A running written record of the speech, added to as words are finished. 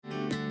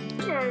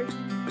Go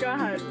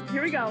ahead.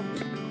 Here we go.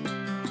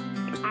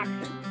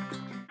 Action.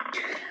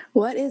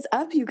 What is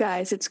up, you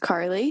guys? It's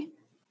Carly.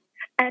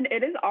 And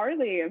it is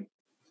Arlie.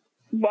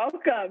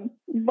 Welcome.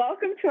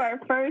 Welcome to our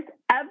first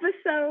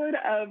episode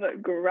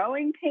of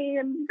Growing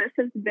Pains. This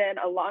has been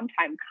a long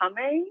time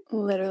coming.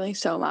 Literally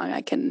so long.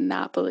 I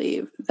cannot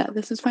believe that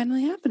this is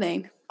finally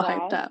happening.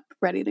 Hyped up,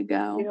 ready to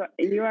go.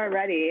 You are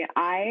ready.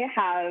 I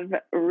have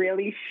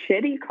really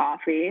shitty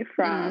coffee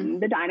from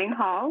the dining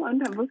hall on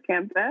Temple's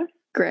campus.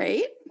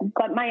 Great.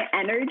 But my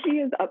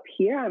energy is up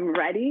here. I'm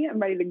ready. I'm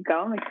ready to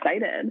go. I'm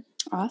excited.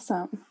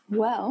 Awesome.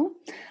 Well,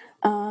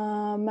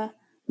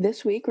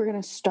 this week we're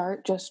going to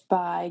start just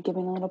by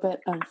giving a little bit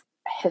of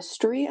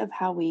history of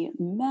how we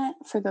met.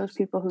 For those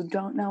people who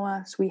don't know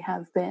us, we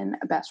have been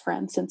best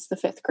friends since the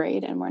 5th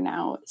grade, and we're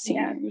now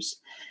seniors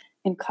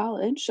in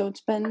college. So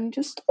it's been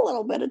just a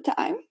little bit of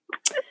time.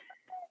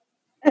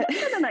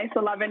 It's been a nice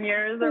 11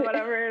 years or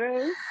whatever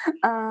it is.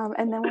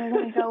 And then we're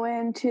going to go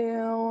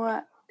into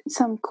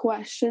some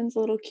questions, a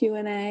little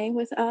Q&A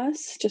with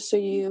us, just so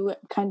you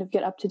kind of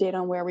get up to date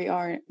on where we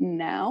are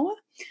now.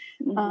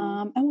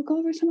 And we'll go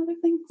over some other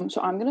things.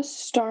 So I'm going to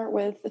start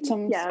with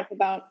some stuff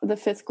about the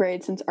 5th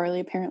grade, since Arlie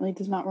apparently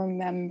does not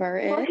remember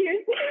it. Well,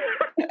 here's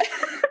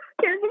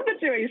the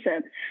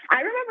situation. I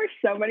remember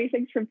so many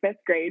things from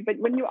 5th grade, but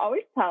when you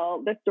always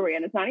tell the story,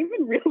 and it's not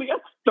even really a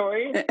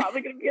story, it's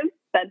probably going to be a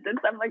sentence,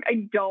 I'm like,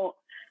 I don't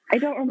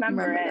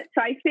remember it.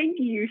 So I think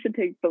you should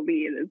take the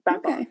lead.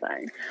 That's all I'm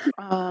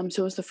saying.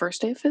 So it was the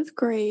first day of 5th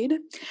grade,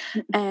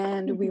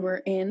 and we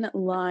were in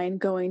line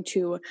going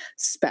to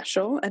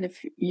special. And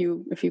if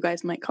you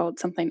guys might call it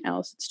something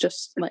else, it's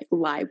just like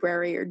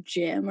library or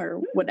gym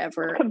or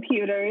whatever.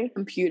 Computers.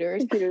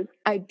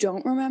 I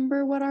don't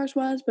remember what ours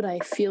was, but I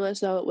feel as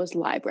though it was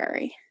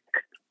library.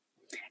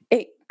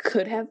 It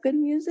could have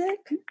been music.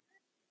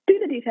 Do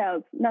the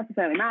details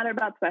necessarily matter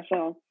about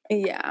special.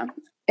 Yeah.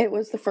 It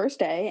was the first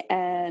day,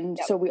 and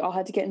so we all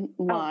had to get in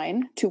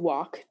line to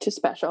walk to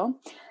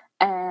special,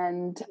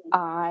 and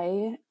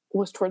I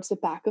was towards the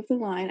back of the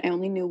line. I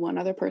only knew one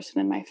other person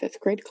in my 5th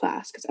grade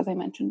class because, as I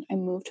mentioned, I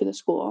moved to the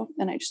school,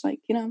 and I just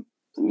you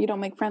don't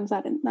make friends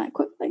that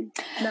quickly.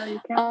 No, you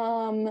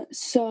can't.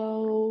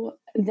 So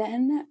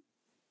then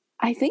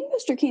I think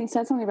Mr. Keene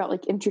said something about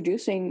like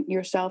introducing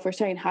yourself or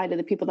saying hi to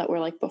the people that were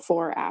like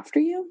before or after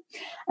you,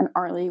 and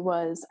Arlie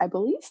was, I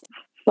believe,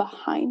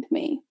 behind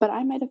me, but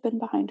I might have been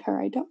behind her.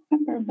 I don't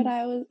remember, but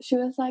she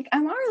was like,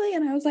 I'm Arlie.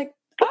 And I was like,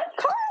 I'm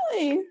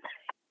Carly.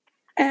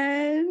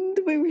 And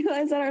we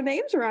realized that our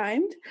names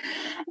rhymed.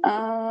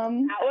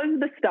 That was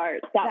the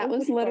start. That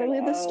was literally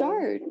the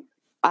start.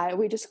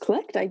 We just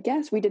clicked, I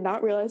guess. We did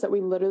not realize that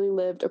we literally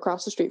lived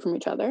across the street from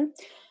each other.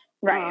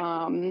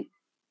 Right.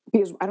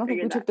 Because I don't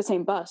think we took the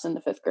same bus in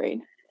the 5th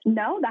grade.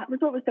 No, that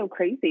was what was so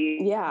crazy.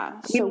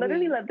 Yeah. We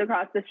literally lived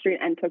across the street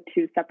and took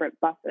 2 separate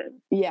buses.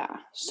 Yeah.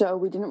 So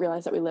we didn't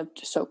realize that we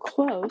lived so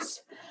close.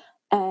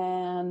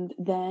 And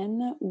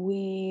then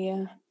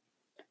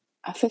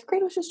 5th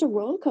grade was just a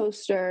roller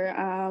coaster.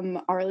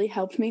 Arlie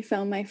helped me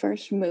film my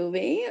first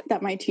movie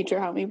that my teacher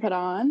helped me put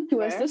on. She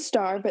was the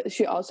star, but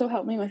she also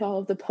helped me with all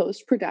of the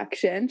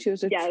post-production. She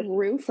was a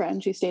true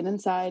friend. She stayed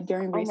inside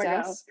during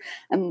recess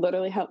and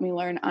literally helped me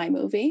learn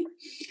iMovie.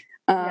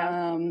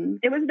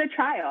 It was The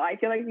Trial. I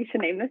feel like we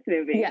should name this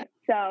movie. Yeah.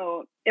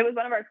 So it was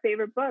one of our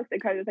favorite books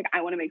because it's like,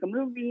 I want to make a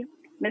movie.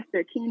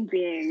 Mr. Keene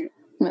being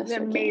the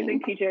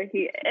amazing teacher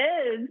he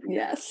is.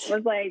 Yes.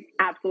 Was like,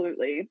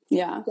 absolutely.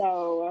 Yeah.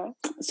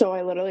 So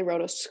I literally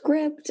wrote a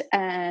script,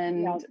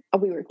 and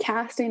we were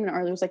casting, and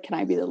Arlie was like, can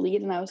I be the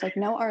lead? And I was like,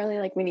 no, Arlie,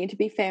 like, we need to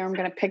be fair. I'm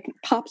going to pick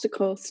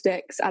popsicle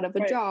sticks out of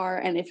a jar.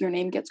 And if your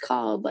name gets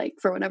called, like,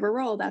 for whatever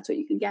role, that's what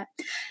you can get.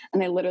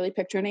 And I literally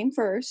picked her name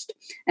first.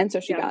 And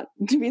so she got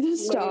to be the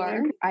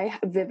star. I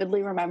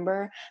vividly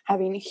remember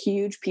having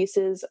huge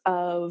pieces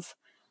of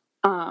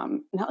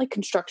not like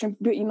construction,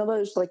 but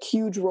those like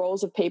huge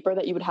rolls of paper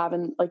that you would have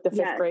in like the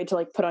 5th grade to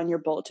like put on your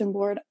bulletin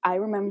board. I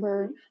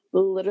remember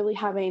literally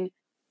having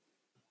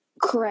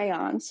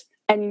crayons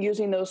and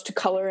using those to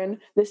color in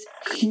this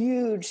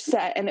huge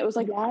set, and it was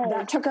like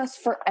that took us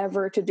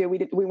forever to do.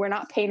 We were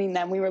not painting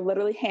them; we were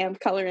literally hand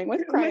coloring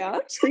with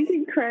crayons.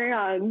 Freaking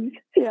crayons!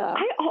 Yeah,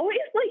 I always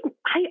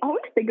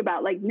think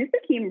about like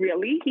Mr. Keene.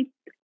 Really,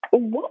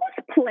 what was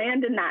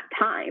planned in that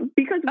time?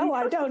 Because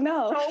I don't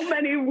know. So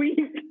many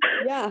weeks.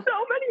 Yeah. So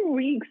many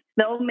weeks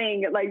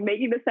filming, like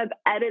making the sets,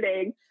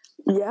 editing.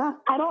 Yeah.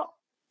 I don't.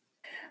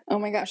 Oh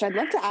my gosh. I'd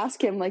love to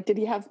ask him, like, did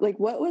he have, like,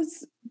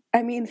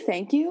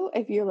 thank you.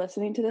 If you're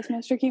listening to this,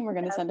 Mr. Keene, we're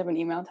going to send him an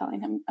email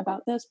telling him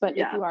about this. But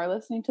if you are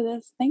listening to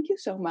this, thank you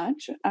so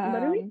much.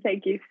 Literally,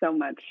 thank you so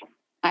much.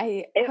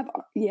 I don't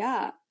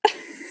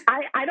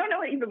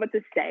know even what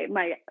to say.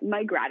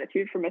 My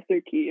gratitude for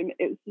Mr. Keene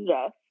is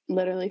just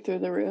literally through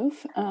the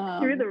roof.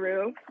 Through the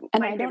roof.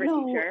 And my favorite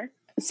teacher.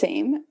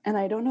 Same. And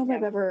I don't know if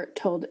I've ever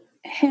told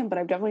him, but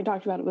I've definitely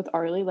talked about it with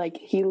Arlie. Like,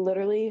 he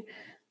literally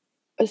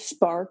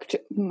sparked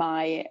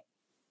my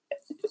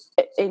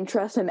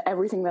interest in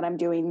everything that I'm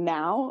doing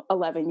now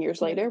 11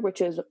 years later,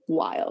 which is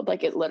wild.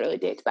 Like, it literally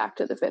dates back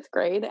to the 5th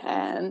grade.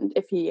 And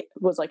if he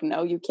was like,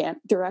 no, you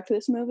can't direct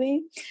this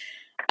movie,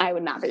 I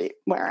would not be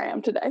where I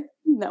am today.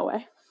 No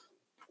way.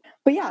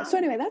 But yeah, so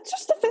anyway, that's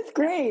just the 5th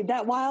grade.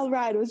 That wild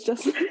ride was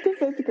just the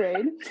 5th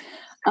grade.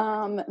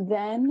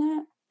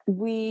 Then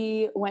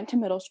we went to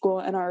middle school,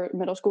 and our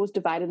middle school was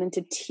divided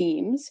into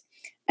teams.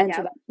 And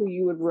so that's who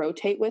you would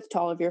rotate with to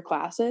all of your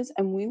classes.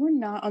 And we were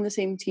not on the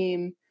same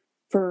team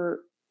for,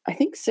 I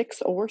think,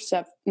 6th or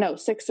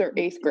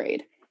 8th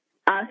grade.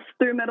 Us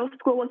through middle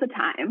school was a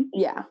time.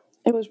 Yeah,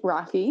 it was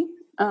rocky.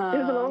 It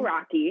was a little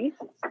rocky.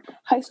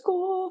 High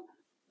school,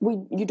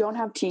 you don't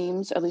have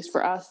teams, at least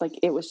for us. Like,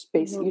 it was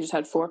basically, you just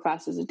had 4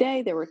 classes a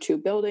day. There were 2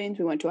 buildings.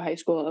 We went to a high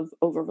school of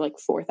over like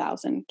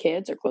 4,000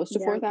 kids, or close to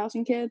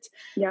 4,000 kids.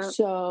 Yeah.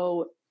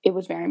 So it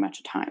was very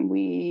much a time.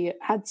 We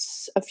had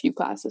a few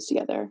classes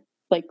together,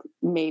 like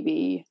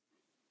maybe,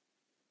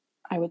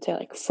 I would say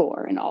like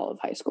 4 in all of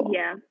high school.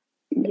 Yeah.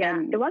 Yeah.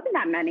 It wasn't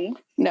that many.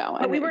 No.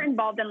 But we were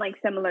involved in like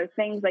similar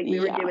things. Like, we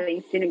were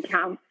doing student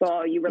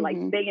council. You were like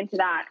big into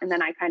that. And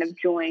then I kind of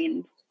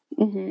joined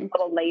a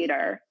little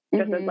later,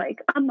 just as like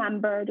a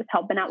member, just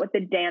helping out with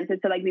the dances.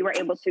 So like, we were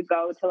able to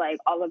go to like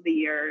all of the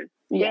years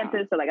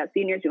dances. So like, as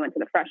seniors, we went to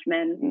the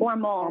freshman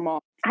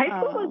formal. High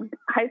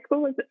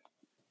school was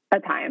a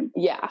time.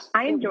 Yeah.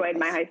 I enjoyed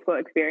my high school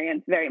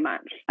experience very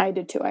much. I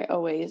did too. I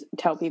always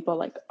tell people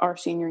like our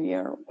senior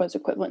year was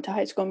equivalent to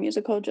High School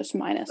Musical, just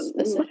minus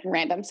this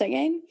random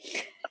singing.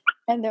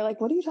 And they're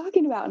like, what are you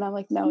talking about? And I'm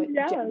like, no, it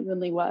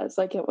genuinely was.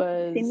 Like, it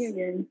was senior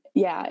year.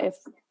 Yeah.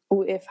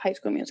 If High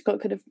School Musical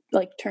could have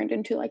like turned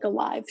into like a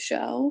live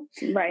show,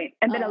 right,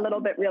 and been a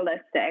little bit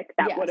realistic,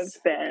 that would have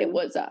been. It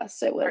was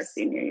us. It was our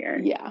senior year.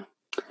 Yeah.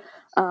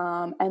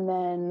 And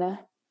then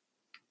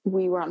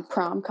we were on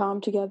prom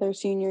com together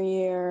senior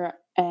year,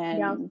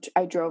 and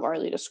I drove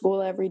Arlie to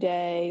school every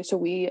day, so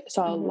we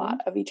saw a lot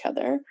of each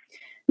other.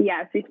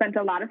 Yes, we spent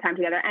a lot of time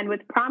together. And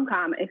with prom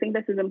com, I think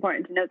this is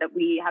important to note that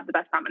we have the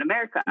best prom in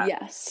America.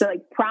 Yes. So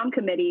like, prom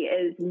committee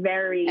is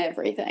very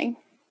everything.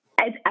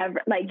 It's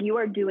like, you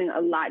are doing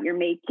a lot. You're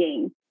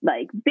making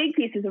like big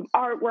pieces of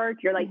artwork.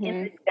 You're like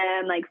in the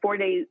den like 4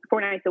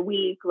 nights a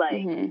week.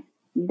 Like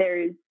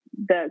there's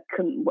the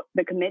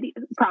committee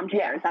prom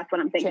chairs. That's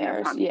what I'm thinking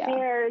of. Prom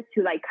chairs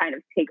who like kind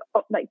of take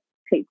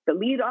the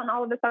lead on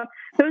all of this stuff.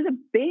 So it was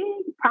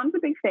prom's a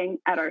big thing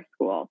at our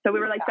school. So we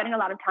were like spending a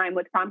lot of time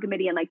with prom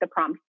committee and like the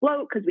prom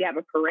float, because we have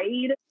a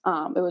parade.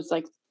 It was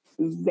like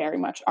very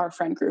much our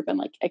friend group and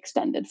like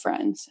extended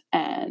friends,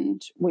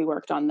 and we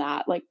worked on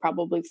that like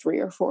probably 3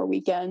 or 4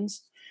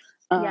 weekends.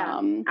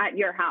 At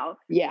your house.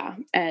 Yeah.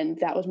 And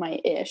that was my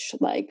ish.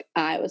 Like,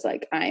 I was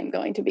like, I'm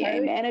going to be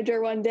a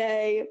manager one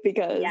day,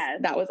 because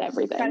that was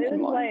everything.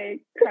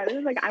 Credit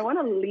is like, I want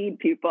to lead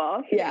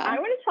people. Yeah. I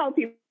want to tell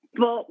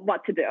people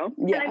what to do.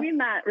 Yeah. And I mean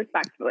that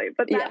respectfully,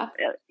 but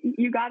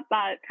you got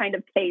that kind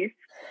of taste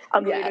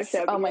of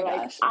leadership. Oh my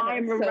gosh.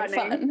 I'm running.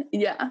 Fun.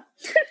 Yeah.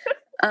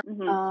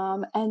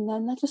 And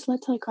then that just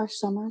led to like our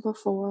summer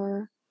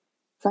before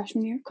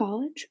freshman year of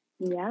college.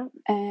 Yeah.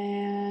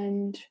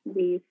 And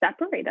we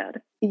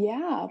separated.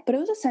 Yeah. But it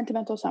was a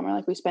sentimental summer.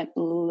 Like, we spent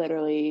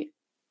literally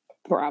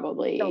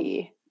probably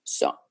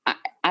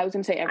I was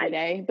going to say every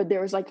day, but there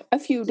was like a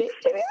few days,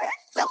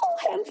 a whole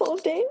handful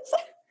of days.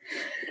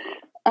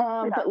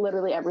 But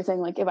literally everything.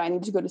 Like, if I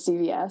needed to go to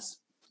CVS,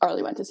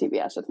 Arlie went to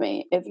CVS with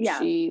me. If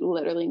she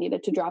literally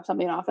needed to drop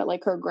something off at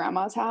like her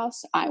grandma's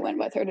house, I went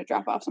with her to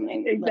drop off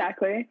something.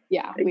 Exactly.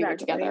 Like, we were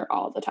together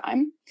all the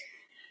time.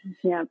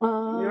 Yeah. We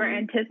were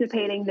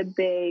anticipating the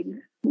big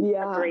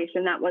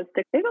separation that was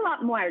there's a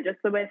lot more just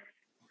with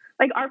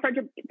like our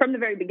friendship from the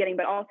very beginning,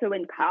 but also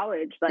in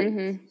college.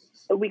 Like,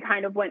 we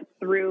kind of went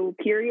through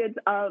periods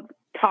of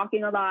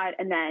talking a lot,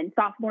 and then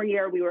sophomore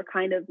year we were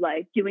kind of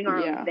like doing our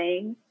own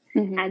thing.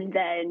 And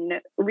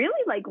then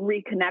really like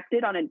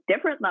reconnected on a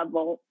different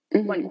level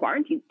when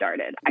quarantine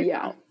started. I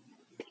felt.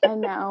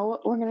 And now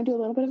we're going to do a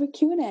little bit of a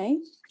Q&A.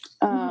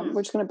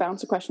 We're just going to bounce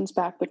the questions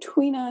back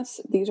between us.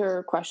 These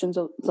are questions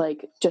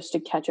like just to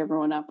catch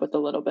everyone up with a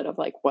little bit of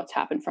like what's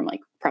happened from like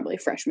probably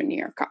freshman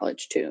year of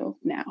college to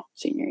now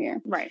senior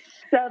year. Right.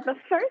 So the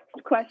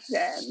first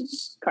question,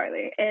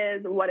 Carly,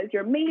 is what is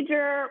your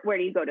major? Where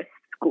do you go to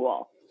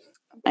school?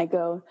 I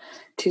go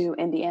to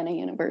Indiana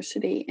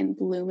University in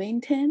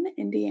Bloomington,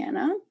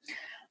 Indiana.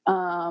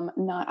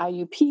 Not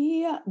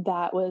IUP.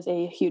 That was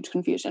a huge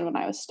confusion when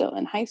I was still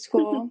in high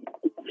school.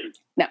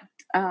 No.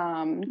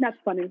 That's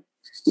funny.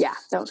 Yeah,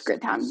 that was a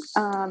great time.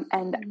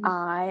 And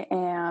I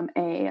am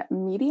a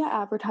media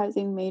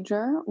advertising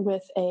major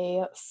with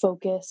a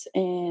focus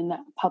in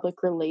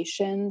public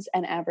relations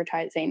and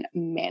advertising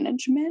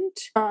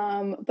management.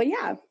 But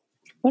yeah,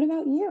 what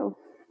about you?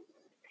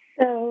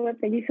 So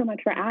thank you so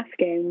much for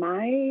asking.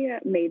 My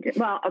major,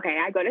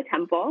 I go to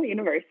Temple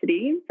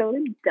University,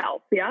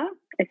 Philadelphia.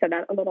 I said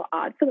that a little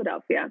odd,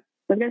 Philadelphia.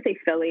 I was going to say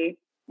Philly.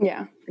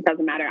 Yeah. It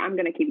doesn't matter. I'm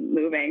going to keep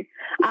moving.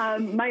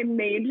 My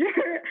major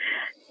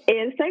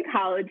is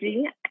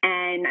psychology,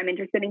 and I'm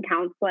interested in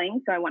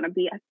counseling. So I want to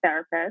be a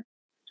therapist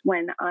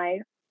when I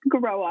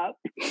grow up.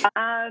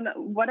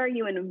 What are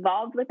you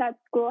involved with at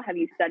school? Have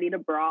you studied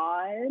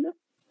abroad?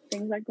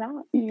 Things like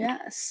that.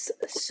 Yes.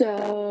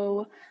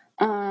 So,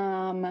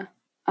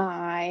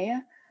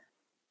 I,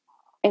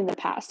 in the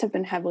past, have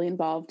been heavily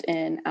involved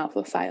in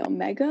Alpha Phi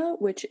Omega,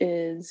 which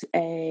is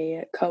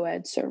a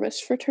co-ed service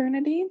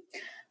fraternity.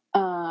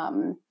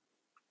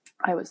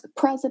 I was the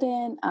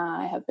president.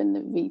 I have been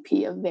the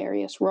VP of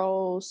various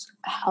roles,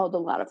 held a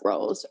lot of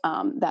roles.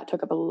 That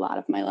took up a lot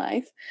of my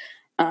life.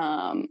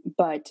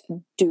 But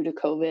due to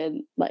COVID,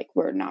 like,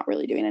 we're not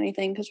really doing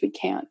anything because we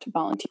can't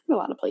volunteer at a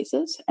lot of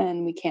places,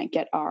 and we can't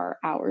get our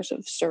hours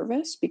of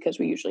service because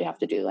we usually have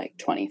to do like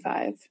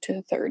 25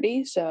 to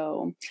 30.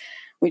 So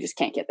we just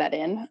can't get that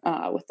in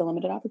with the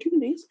limited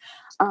opportunities.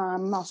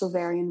 I'm also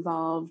very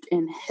involved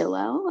in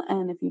Hillel,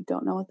 and if you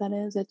don't know what that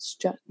is, it's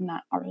just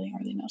not Arlie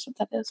knows what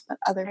that is, but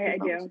other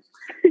people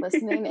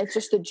listening, it's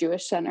just the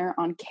Jewish Center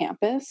on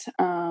campus.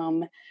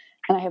 And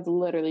I have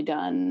literally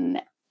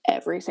done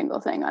every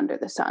single thing under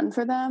the sun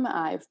for them.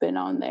 I've been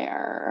on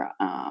their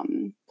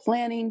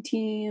planning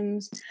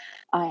teams.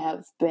 I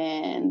have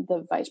been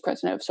the vice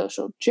president of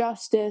social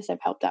justice.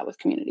 I've helped out with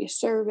community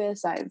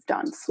service. I've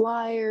done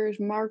flyers,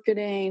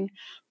 marketing.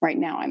 Right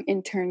now I'm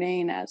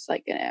interning as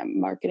like a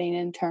marketing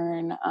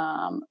intern.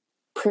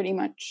 Pretty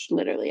much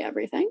literally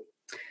everything.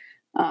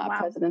 Wow.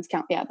 President's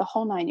Count. Yeah, the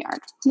whole 9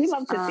 yards. We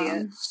love to see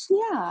it.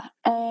 Yeah.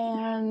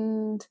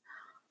 And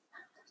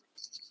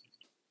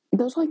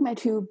those are like my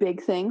two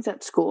big things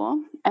at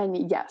school.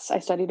 And yes, I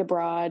studied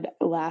abroad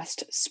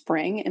last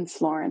spring in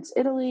Florence,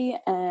 Italy.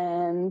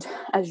 And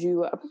as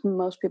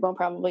most people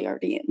probably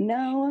already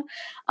know,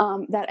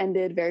 that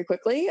ended very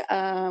quickly.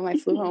 I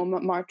flew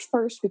home March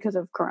 1st because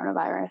of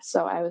coronavirus.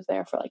 So I was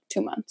there for like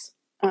 2 months.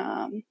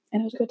 And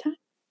it was a good time.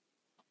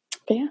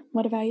 But yeah,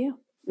 what about you?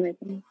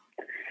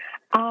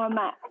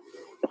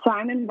 So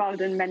I'm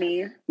involved in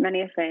many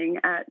a thing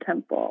at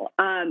Temple.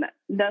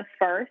 The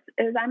first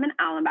is I'm an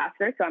OWL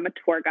ambassador, so I'm a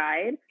tour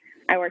guide.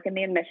 I work in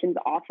the admissions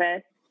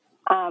office.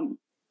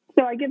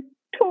 So I give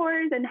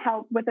tours and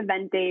help with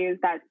event days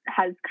that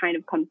has kind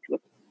of come to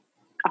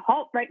a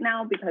halt right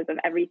now because of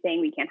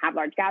everything. We can't have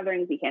large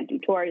gatherings, we can't do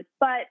tours,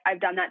 but I've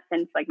done that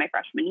since like my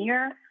freshman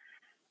year.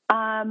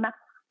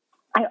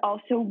 I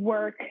also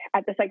work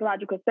at the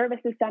Psychological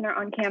Services Center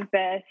on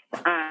campus.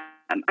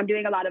 I'm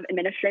doing a lot of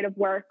administrative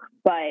work,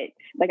 but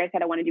like I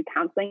said, I want to do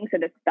counseling. So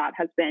that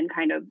has been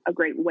kind of a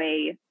great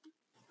way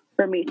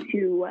for me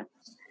to,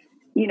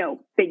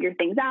 figure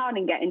things out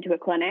and get into a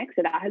clinic.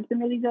 So that has been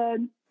really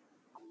good.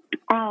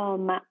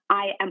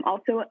 I am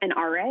also an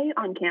RA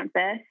on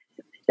campus.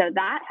 So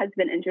that has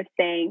been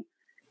interesting.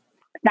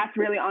 That's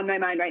really on my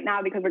mind right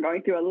now because we're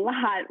going through a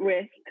lot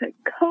with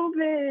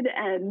COVID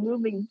and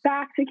moving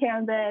back to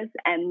campus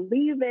and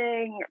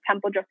leaving.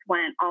 Temple just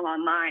went all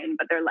online,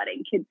 but they're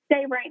letting kids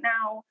stay right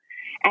now.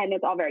 And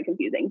it's all very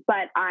confusing.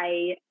 But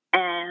I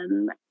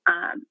am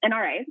an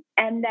RA.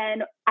 And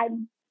then I've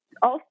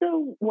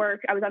also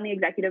I was on the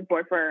executive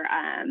board for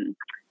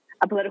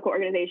a political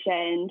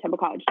organization, Temple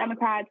College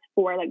Democrats,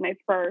 for like my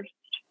first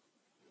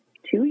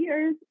 2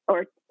 years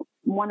or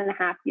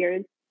 1.5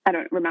 years. I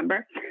don't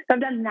remember. So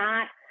I've done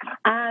that.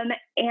 And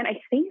I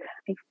think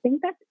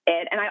that's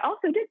it. And I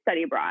also did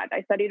study abroad.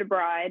 I studied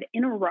abroad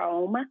in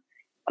Rome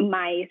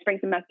my spring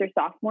semester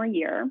sophomore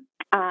year.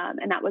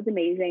 And that was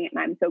amazing. And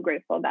I'm so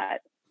grateful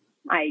that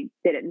I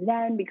did it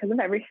then because of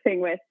everything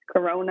with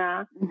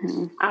Corona.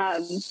 Mm-hmm.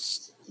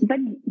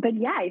 But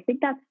yeah, I think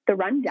that's the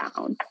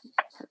rundown.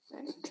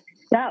 Perfect.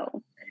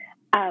 So,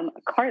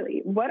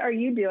 Carly, what are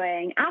you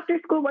doing after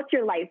school? What's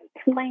your life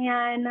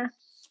plan?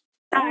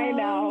 I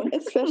know.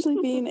 Especially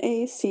being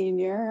a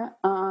senior.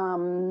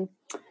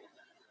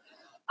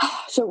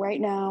 So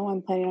right now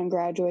I'm planning on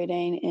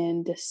graduating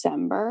in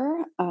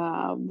December,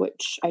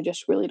 which I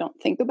just really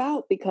don't think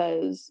about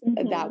because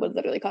that would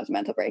literally cause a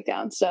mental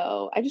breakdown.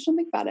 So I just don't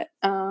think about it.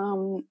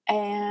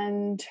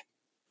 And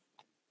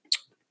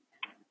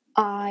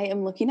I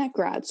am looking at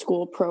grad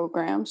school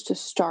programs to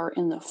start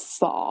in the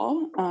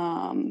fall.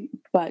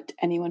 But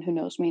anyone who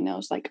knows me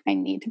knows like I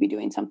need to be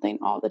doing something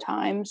all the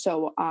time.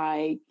 So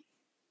I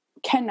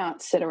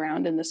cannot sit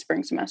around in the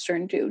spring semester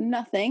and do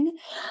nothing.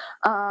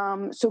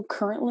 So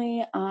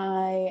currently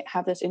I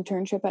have this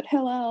internship at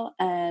Hillel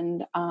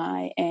and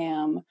I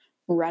am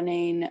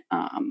running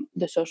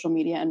the social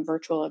media and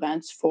virtual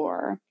events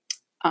for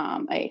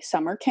a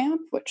summer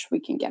camp, which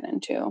we can get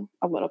into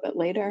a little bit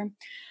later.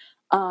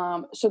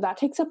 So that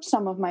takes up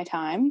some of my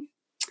time.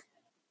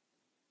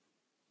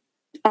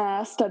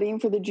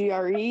 Studying for the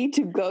GRE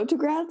to go to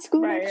grad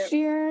school next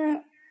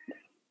year.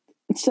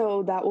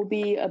 So that will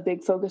be a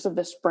big focus of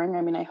the spring.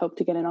 I mean, I hope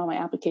to get in all my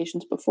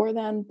applications before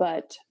then,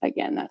 but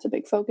again, that's a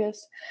big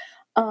focus.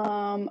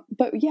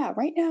 But yeah,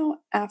 right now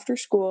after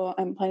school,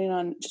 I'm planning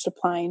on just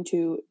applying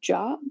to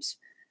jobs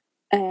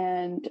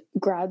and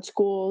grad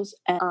schools.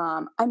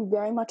 And I'm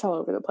very much all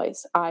over the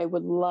place. I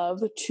would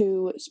love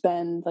to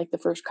spend like the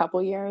first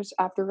couple years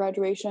after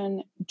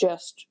graduation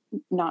just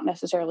not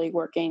necessarily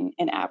working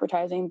in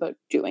advertising, but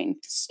doing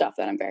stuff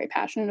that I'm very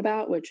passionate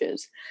about, which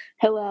is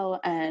Hillel.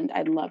 And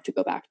I'd love to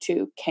go back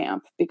to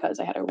camp because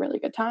I had a really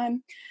good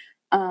time.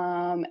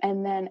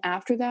 And then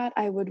after that,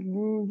 I would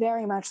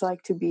very much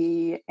like to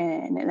be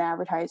in an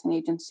advertising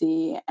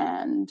agency,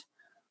 and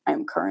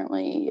I'm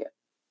currently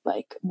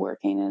like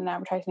working in an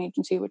advertising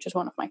agency, which is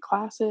one of my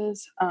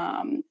classes.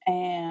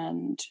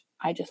 And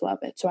I just love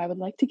it. So I would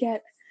like to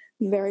get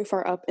very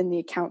far up in the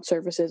account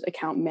services,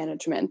 account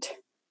management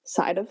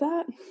side of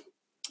that.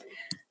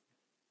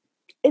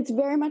 It's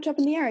very much up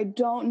in the air. I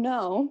don't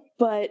know,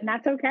 but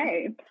that's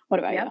okay.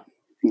 What about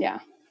you? Yeah.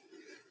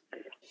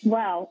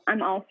 Well,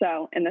 I'm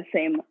also in the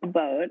same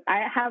boat.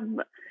 I have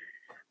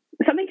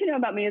something to know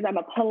about me is I'm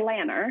a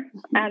planner,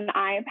 and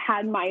I've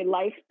had my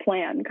life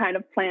plan kind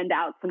of planned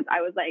out since I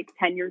was like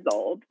 10 years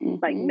old,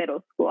 like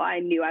middle school. I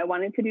knew I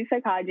wanted to do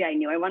psychology. I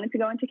knew I wanted to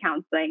go into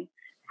counseling.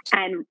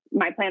 And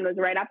my plan was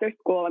right after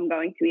school, I'm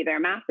going to either a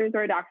master's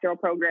or a doctoral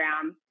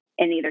program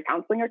in either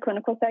counseling or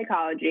clinical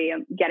psychology.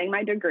 I'm getting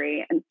my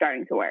degree and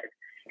starting to work.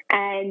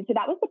 And so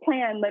that was the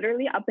plan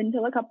literally up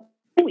until a couple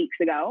weeks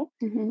ago.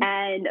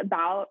 And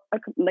about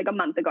a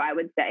month ago, I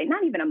would say,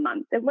 not even a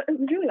month, it was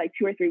really like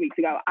 2 or 3 weeks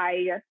ago,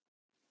 I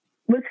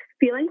was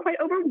feeling quite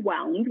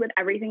overwhelmed with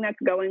everything that's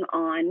going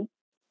on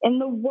in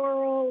the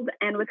world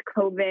and with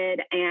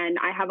COVID. And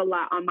I have a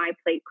lot on my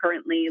plate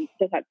currently,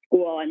 just at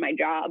school and my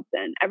jobs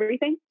and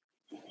everything.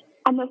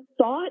 And the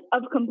thought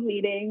of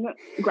completing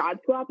grad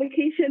school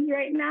applications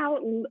right now,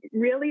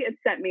 really, it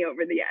sent me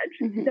over the edge.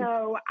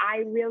 So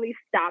I really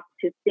stopped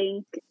to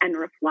think and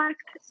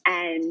reflect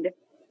and,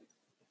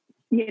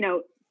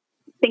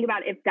 think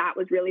about if that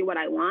was really what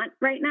I want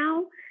right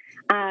now.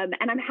 And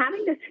I'm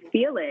having this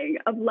feeling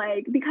of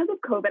like, because of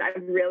COVID, I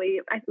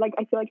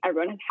feel like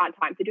everyone has had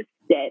time to just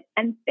sit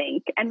and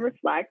think and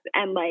reflect.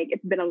 And like,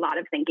 it's been a lot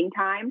of thinking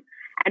time.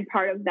 And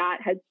part of that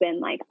has been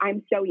like,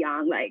 I'm so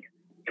young, like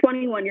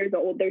 21 years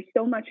old. There's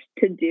so much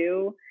to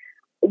do.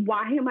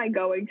 Why am I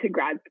going to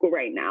grad school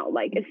right now?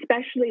 Like,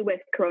 especially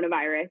with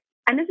coronavirus.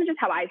 And this is just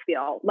how I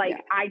feel.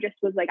 Like, I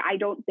just was like, I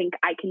don't think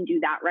I can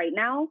do that right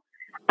now.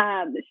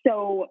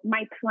 So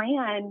my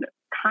plan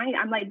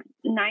I'm like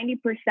 90%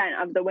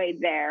 of the way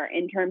there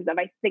in terms of,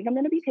 I think I'm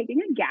going to be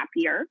taking a gap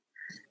year,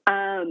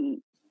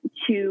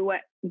 to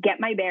get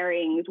my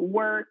bearings,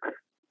 work,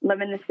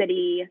 live in the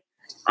city,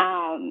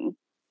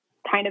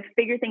 kind of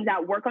figure things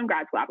out, work on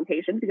grad school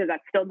applications, because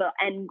that's still the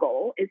end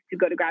goal, is to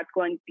go to grad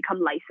school and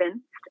become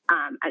licensed,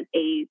 as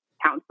a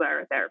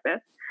counselor or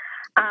therapist,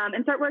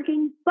 and start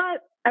working.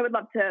 But I would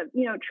love to,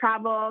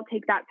 travel,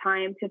 take that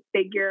time to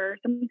figure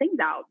some things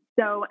out.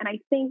 So, and I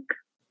think,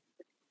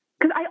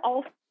 because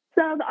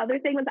the other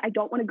thing was, I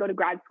don't want to go to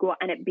grad school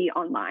and it be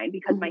online,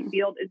 because my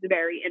field is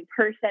very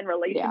in-person,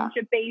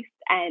 relationship-based,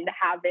 and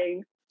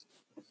having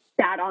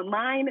that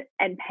online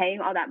and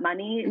paying all that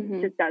money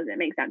just doesn't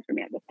make sense for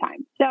me at this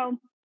time. So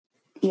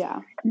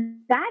that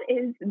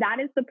is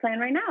the plan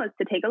right now, is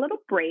to take a little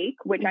break,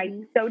 which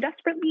I so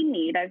desperately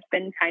need. I've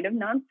been kind of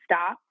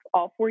nonstop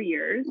all 4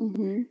 years.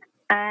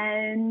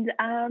 And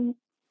so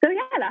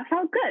that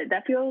felt good.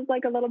 That feels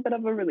like a little bit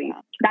of a relief.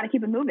 Got to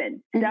keep it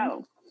moving.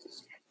 So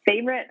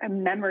favorite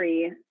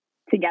memory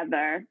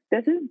together.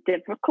 This is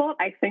difficult,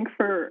 I think,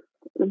 for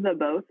the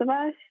both of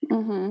us.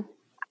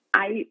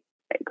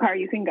 Car,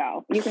 you can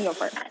go. You can go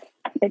first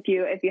if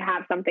you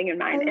have something in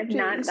mind. If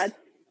not,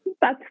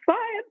 that's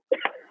fine.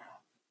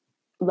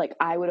 Like,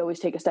 I would always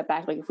take a step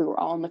back. Like, if we were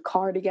all in the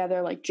car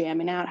together, like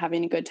jamming out,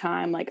 having a good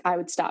time, like I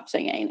would stop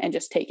singing and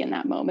just take in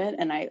that moment.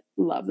 And I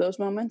love those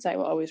moments. I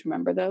will always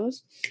remember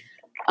those.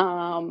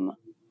 But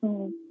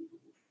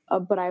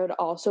I would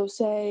also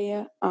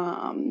say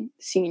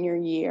senior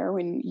year,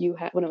 when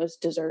it was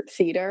dessert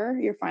theater,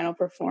 your final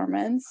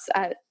performance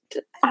at.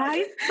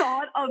 I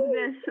thought of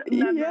this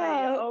memory.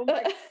 Yeah. Oh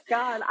my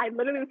God. I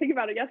literally was thinking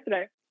about it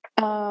yesterday.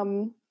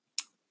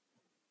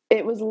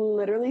 It was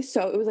literally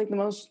it was like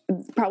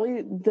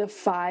probably the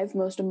 5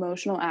 most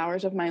emotional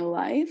hours of my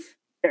life.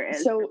 There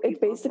is. So it's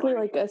basically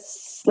like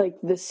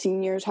the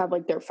seniors have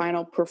like their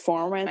final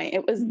performance.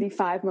 It was the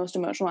 5 most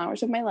emotional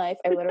hours of my life.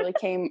 I literally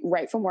came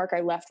right from work. I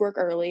left work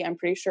early. I'm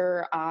pretty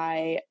sure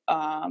I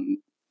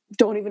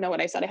don't even know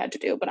what I said I had to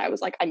do, but I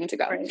was like, I need to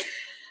go. Right.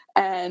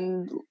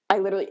 And I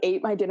literally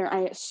ate my dinner.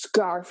 I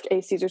scarfed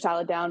a Caesar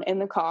salad down in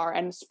the car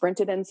and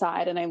sprinted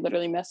inside. And I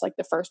literally missed like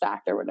the first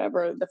act or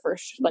whatever the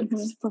first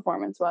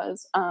performance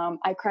was.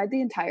 I cried the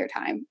entire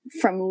time,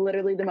 from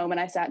literally the moment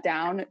I sat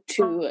down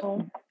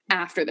to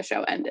after the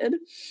show ended.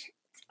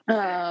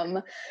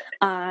 I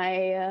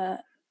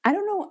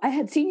don't know. I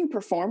had seen you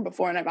perform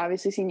before, and I've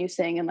obviously seen you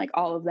sing and like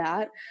all of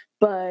that,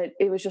 but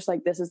it was just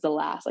like, this is the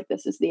last, like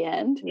this is the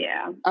end.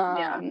 Yeah.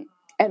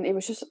 And it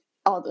was just,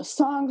 all the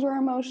songs were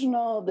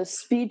emotional. The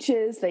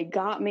speeches, they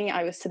got me.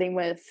 I was sitting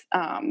with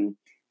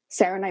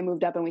Sarah and I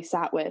moved up and we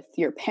sat with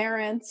your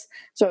parents.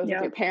 So I was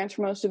with your parents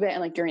for most of it. And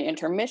like during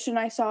intermission,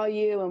 I saw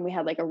you and we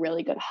had like a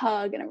really good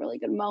hug and a really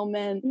good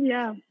moment.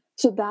 Yeah.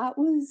 So that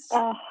was,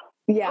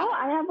 yeah. Oh,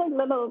 I have like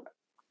little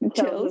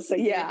chills.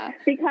 Yeah.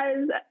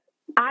 Because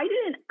I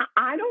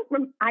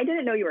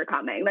didn't know you were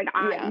coming. Like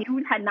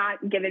you had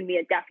not given me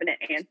a definite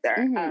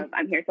answer of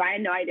I'm here. So I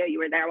had no idea you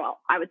were there while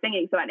I was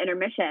singing. So at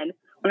intermission,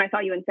 when I saw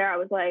you and Sarah, I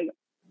was like,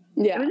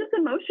 it was just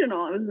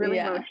emotional. It was really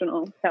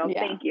emotional. So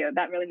thank you.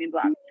 That really means a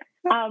lot.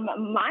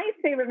 My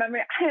favorite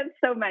memory, I have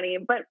so many,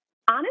 but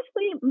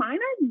honestly, mine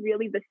are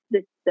really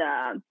this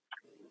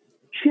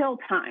chill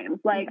times.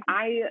 Like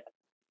I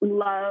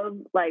love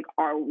like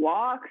our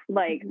walks,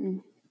 like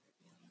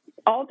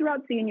all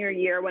throughout senior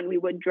year when we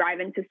would drive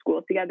into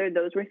school together.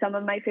 Those were some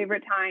of my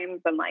favorite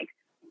times. And like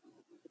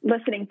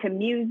listening to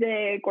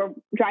music or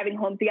driving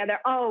home together.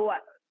 Oh,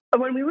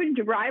 when we would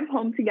drive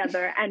home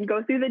together and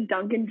go through the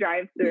Dunkin'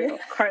 drive-through,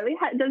 Carly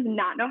does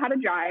not know how to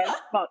drive.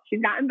 Well,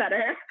 she's gotten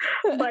better,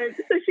 but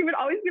so she would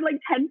always be like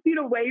 10 feet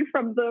away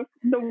from the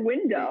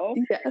window.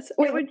 Yes.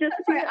 Wait, it would just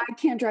be, I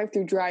can't drive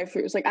through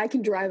drive-throughs. Like I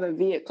can drive a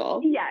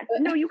vehicle. Yes.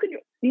 No, you could.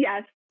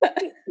 Yes.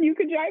 You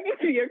could drive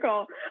a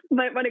vehicle,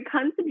 but when it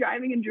comes to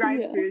driving in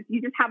drive-thrus,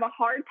 you just have a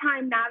hard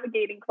time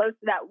navigating close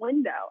to that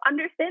window.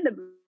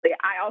 Understandably,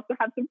 I also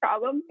have some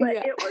problems, but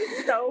it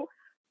was so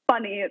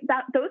funny.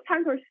 Those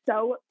times were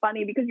so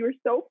funny because you were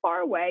so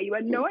far away. You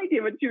had no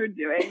idea what you were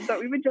doing, but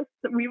we would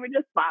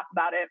just laugh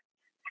about it.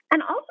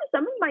 And also,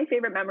 some of my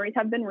favorite memories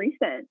have been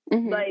recent.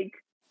 Like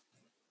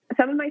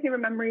some of my favorite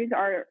memories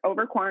are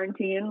over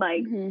quarantine,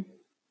 like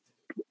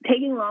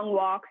taking long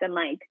walks and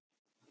like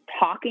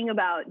talking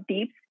about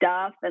deep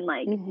stuff. And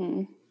like,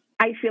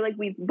 I feel like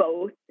we've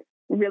both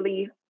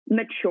really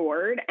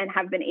matured and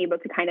have been able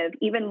to kind of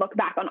even look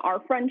back on our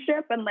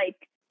friendship and like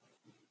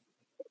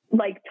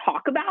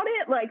talk about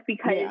it, like,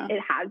 because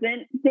it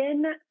hasn't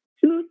been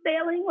smooth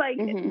sailing. Like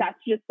that's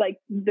just like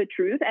the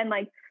truth. And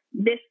like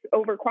this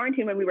over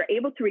quarantine, when we were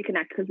able to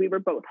reconnect because we were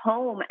both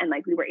home and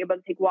like we were able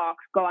to take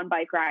walks, go on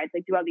bike rides,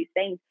 like do all these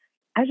things,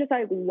 I was just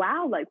like,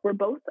 wow, like we're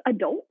both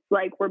adults.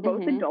 Like we're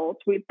both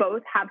adults. We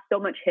both have so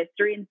much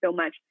history and so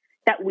much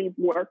that we've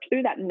worked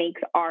through that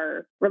makes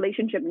our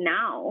relationship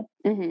now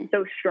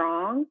so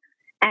strong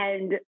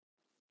and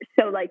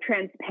so like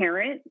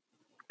transparent.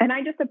 And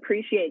I just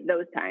appreciate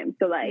those times.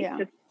 So like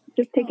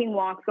just taking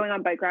walks, going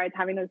on bike rides,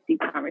 having those deep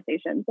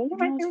conversations. Those are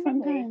my favorite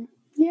memories.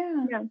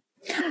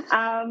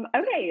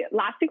 Okay,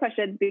 last two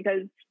questions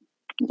because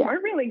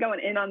we're really going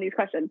in on these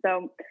questions.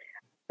 So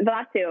the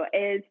last two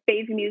is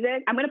fave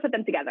music. I'm going to put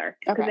them together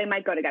because they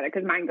might go together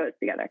because mine goes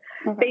together.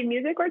 Fave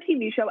music or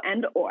TV show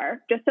and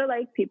or just so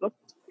like people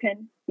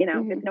can, get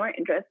to know our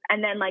interests.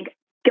 And then like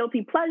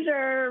guilty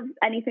pleasure,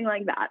 anything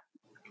like that.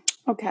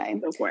 Okay.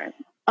 Go for it.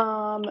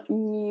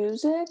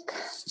 Music.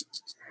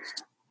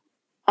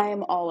 I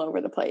am all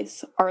over the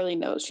place. Arlie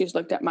knows. She's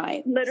looked at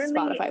my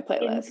Spotify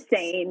playlist.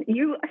 Insane.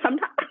 You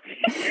sometimes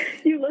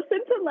you listen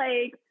to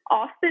like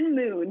Austin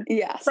Moon.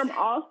 Yes. From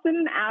Austin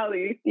and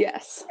Ally.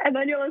 Yes. And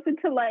then you listen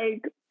to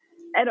like,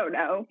 I don't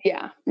know.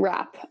 Yeah.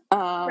 Rap.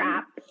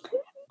 Rap.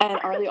 And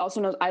Arlie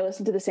also knows I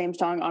listen to the same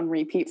song on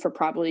repeat for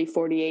probably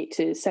 48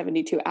 to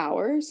 72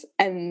 hours.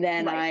 And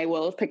then I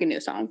will pick a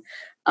new song.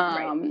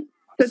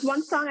 So it's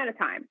one song at a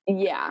time.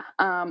 Yeah.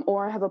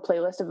 Or I have a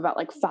playlist of about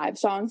like 5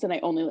 songs and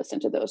I only listen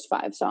to those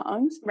 5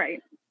 songs.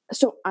 Right.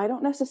 So I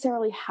don't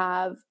necessarily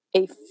have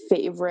a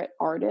favorite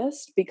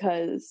artist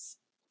because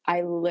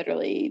I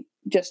literally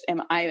just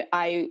am.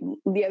 I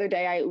the other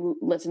day I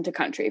listened to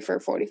country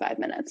for 45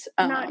 minutes.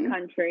 Not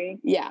country.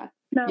 Yeah.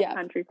 Not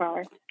country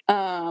car.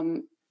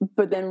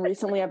 But then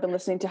recently I've been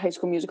listening to High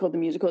School Musical, the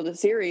musical, the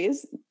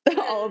series,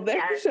 all of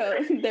their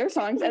shows, their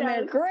songs, and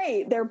they're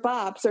great. They're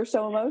bops. They're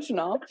so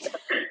emotional.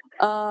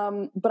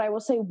 But I will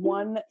say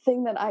one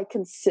thing that I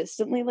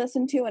consistently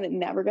listen to, and it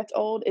never gets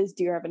old, is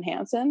Dear Evan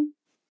Hansen.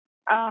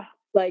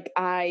 Like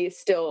I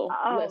still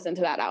listen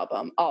to that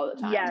album all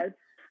the time. Yes.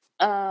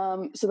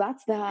 So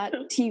that's that.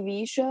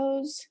 TV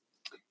shows.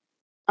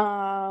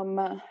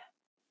 I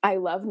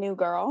love New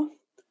Girl.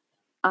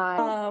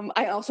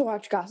 I also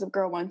watch Gossip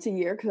Girl once a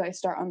year because I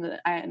start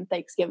on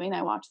Thanksgiving.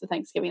 I watch the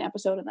Thanksgiving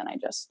episode and then I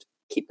just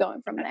keep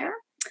going from there.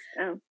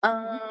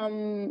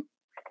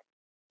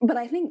 But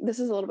I think this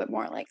is a little bit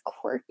more like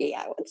quirky,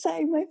 I would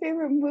say. My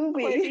favorite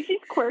movie. She's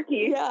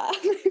quirky. Yeah.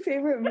 My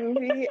favorite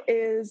movie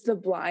is The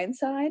Blind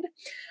Side.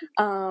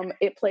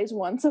 It plays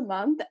once a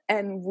month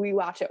and we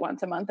watch it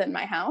once a month in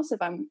my house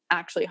if I'm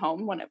actually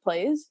home when it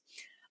plays.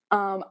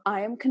 I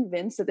am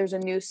convinced that there's a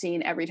new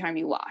scene every time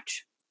you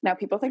watch. Now,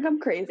 people think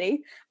I'm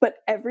crazy, but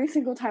every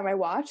single time I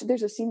watch,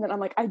 there's a scene that I'm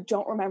like, I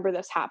don't remember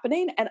this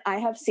happening. And I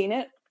have seen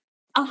it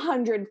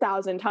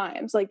 100,000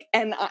 times. Like,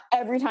 and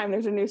every time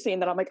there's a new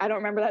scene that I'm like, I don't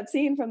remember that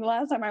scene from the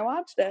last time I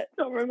watched it.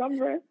 Don't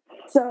remember.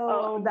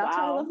 So that's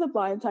why I love The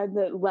Blind Side.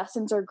 The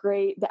lessons are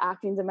great. The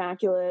acting's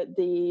immaculate.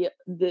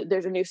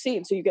 There's a new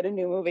scene. So you get a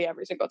new movie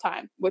every single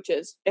time, which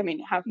is, I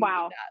mean, how can you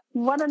do that?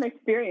 What an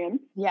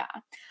experience. Yeah.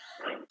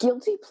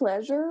 Guilty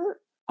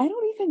pleasure. I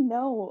don't even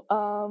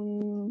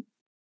know.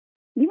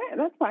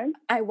 That's fine.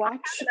 I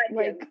watch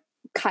like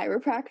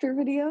chiropractor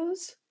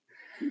videos.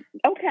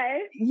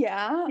 Okay.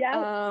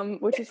 Yeah.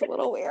 Which is a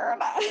little weird.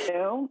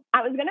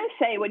 I was gonna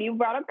say, when you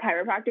brought up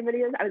chiropractor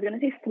videos, I was gonna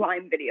say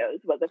slime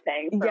videos was a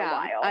thing for a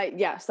while.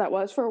 Yes, that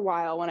was for a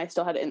while. When I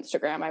still had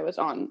Instagram, I was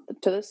on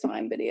to the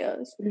slime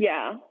videos.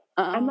 Yeah.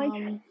 I'm like,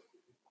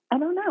 I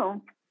don't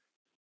know.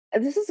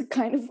 This is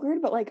kind of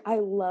weird, but like I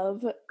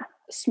love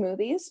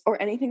smoothies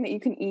or anything that you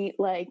can eat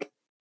like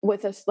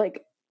with a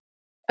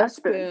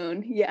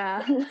spoon.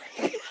 Yeah.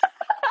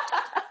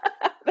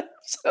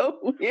 That's so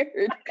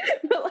weird.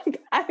 But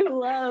like I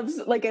love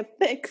like a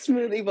thick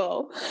smoothie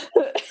bowl.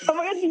 Oh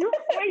my God, do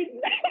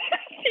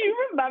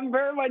you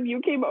remember when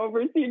you came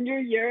over senior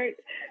year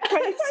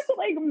when you tried to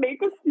like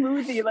make a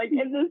smoothie like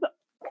in this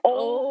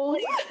old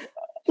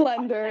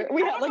blender?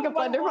 We had like a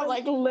blender from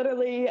like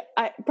literally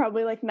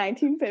probably like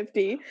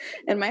 1950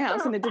 in my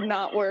house, and it did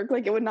not work.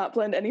 Like it would not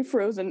blend any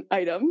frozen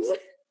items. So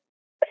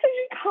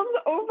she comes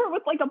over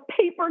with like a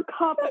paper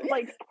cup of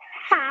like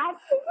half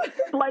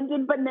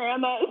blended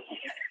bananas,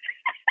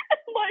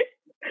 like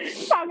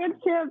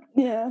chocolate chips.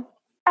 Yeah.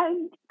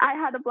 And I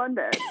had a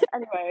blender.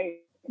 Anyway,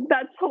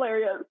 that's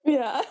hilarious.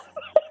 Yeah.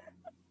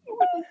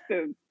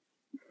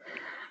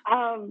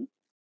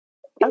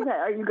 Okay,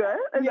 are you good?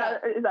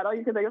 Is that all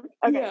you can think of?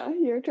 Okay. Yeah,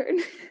 your turn.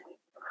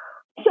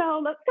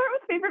 So let's start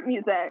with favorite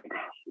music.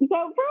 So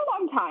for a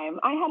long time,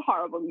 I had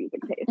horrible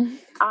music taste.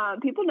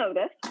 People know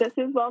this. This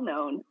is well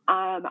known.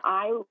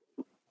 I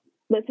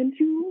listened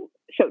to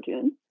show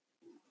tunes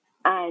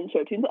and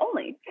show tunes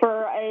only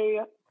for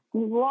a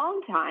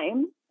long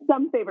time.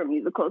 Some favorite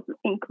musicals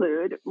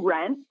include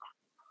Rent,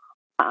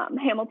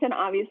 Hamilton,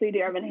 obviously,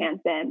 Dear Evan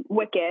Hansen,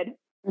 Wicked,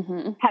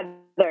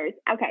 Heathers.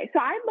 Okay, so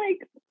I'm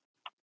like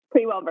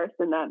pretty well versed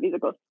in the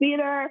musical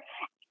theater,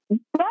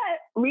 but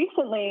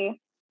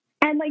recently,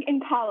 and like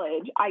in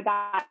college, I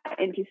got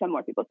into some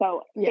more people.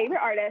 So favorite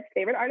artist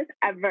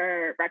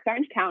ever, Rex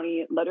Orange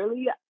County.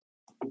 Literally,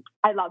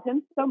 I love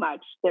him so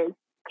much.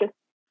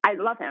 I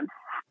love him.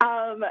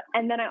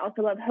 And then I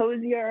also love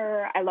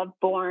Hozier. I love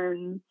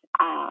Borns.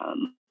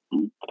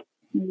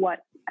 What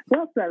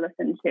else do I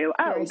listen to?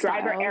 Oh,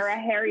 Driver era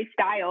Harry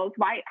Styles.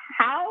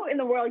 How in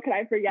the world could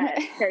I forget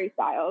Harry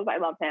Styles? I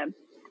love him.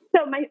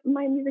 So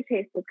my music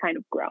taste has kind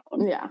of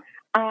grown. Yeah.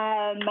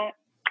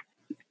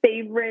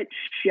 Favorite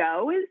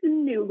show is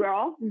New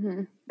Girl.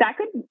 That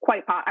could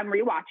I'm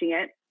rewatching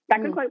it.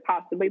 That could quite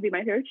possibly be my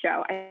favorite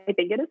show. I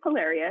think it is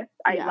hilarious.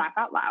 I laugh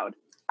out loud.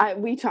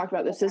 We talked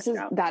about this.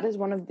 That is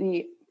one of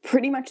the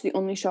pretty much the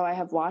only show I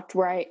have watched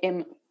where I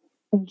am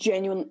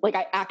genuine, like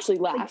I actually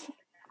laugh. Like,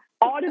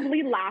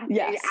 audibly laughing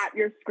at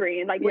your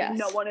screen, like when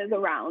no one is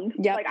around.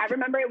 Yep. Like I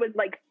remember it was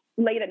like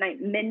late at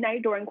night,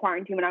 midnight during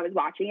quarantine when I was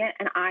watching it,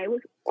 and I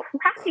was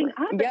cracking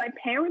up. And my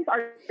parents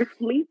are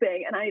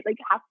sleeping, and I like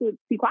have to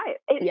be quiet.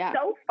 It's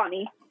so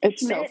funny.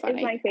 It's Schmidt so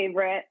funny. Is my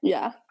favorite.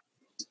 Yeah.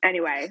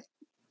 Anyway,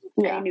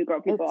 any New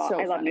Girl people,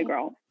 I love New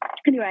Girl.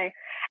 Anyway,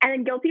 and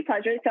then guilty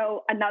pleasure.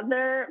 So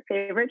another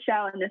favorite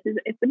show, and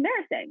it's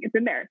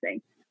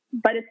embarrassing,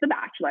 but it's The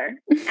Bachelor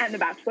and The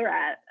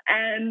Bachelorette,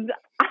 and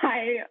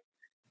I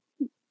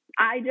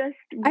just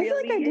really feel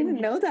like I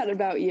didn't know that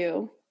about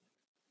you.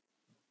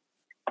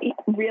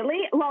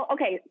 Really? Well,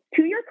 okay,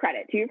 to your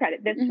credit,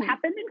 this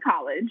happened in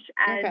college,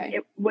 and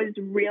it was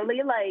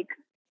really like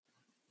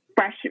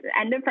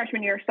end of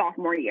freshman year,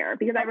 sophomore year,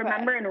 because I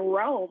remember in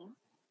Rome,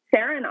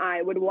 Sarah and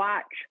I would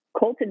watch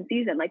Colton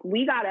season. Like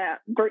we got a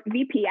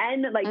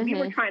VPN, like we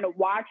were trying to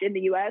watch in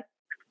the US.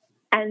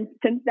 And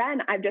since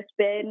then, I've just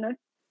been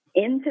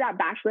into that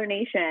Bachelor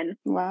Nation.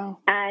 Wow.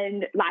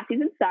 And last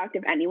season sucked.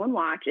 If anyone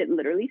watched, it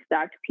literally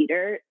sucked.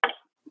 Peter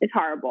is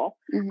horrible.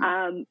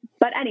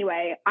 But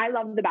anyway, I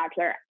love The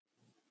Bachelor.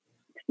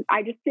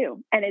 I just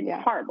do. And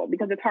it's horrible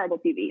because it's horrible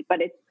TV, but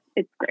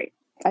it's great.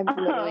 I've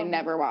literally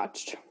never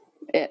watched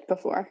it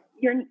before.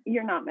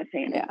 You're not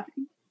missing anything. Yeah.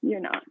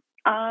 You're not.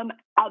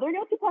 Other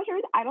guilty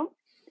pleasures? I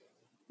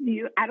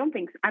don't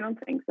think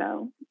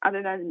so.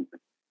 Other than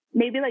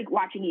maybe like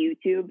watching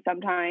YouTube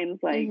sometimes.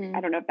 Like I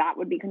don't know if that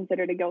would be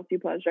considered a guilty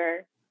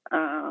pleasure.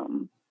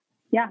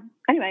 Yeah.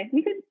 Anyway,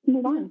 we could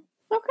move on.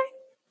 Okay.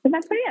 But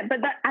that's pretty good.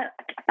 But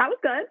that was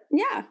good.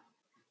 Yeah.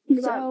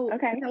 So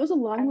that was a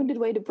long-winded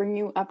way to bring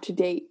you up to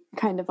date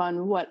kind of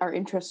on what our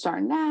interests are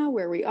now,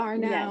 where we are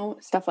now,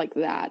 stuff like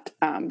that,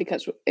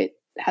 because it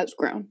has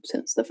grown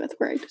since the 5th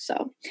grade.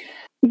 So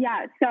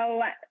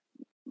so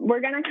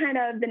we're going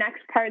to the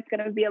next part's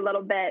going to be a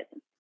little bit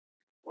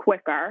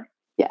quicker.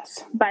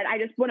 Yes. But I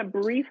just want to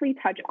briefly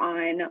touch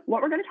on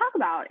what we're going to talk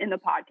about in the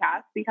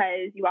podcast,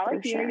 because you all are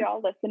here, you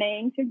all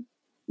listening to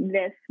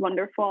this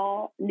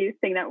wonderful new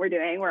thing that we're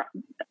doing.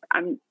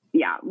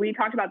 We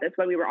talked about this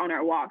when we were on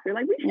our walks. We were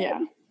like,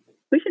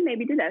 we should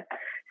maybe do this.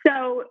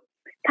 So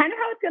kind of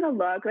how it's going to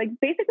look, like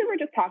basically we're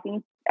just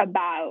talking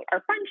about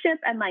our friendship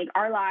and like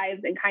our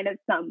lives and kind of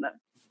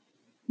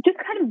just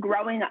kind of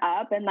growing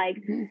up and like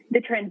the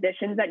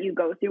transitions that you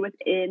go through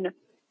within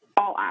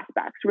all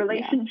aspects,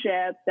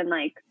 relationships and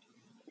like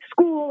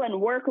school and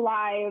work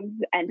lives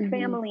and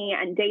family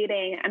and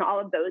dating and all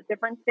of those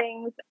different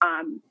things.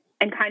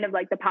 and kind of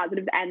like the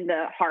positives and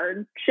the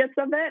hardships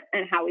of it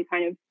and how we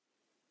kind of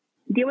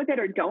deal with it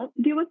or don't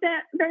deal with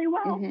it very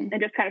well, and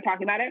just kind of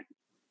talking about it.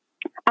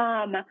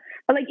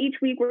 But like each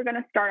week we're going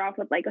to start off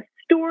with like a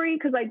story,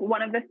 because like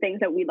one of the things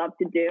that we love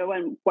to do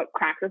and what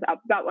cracks us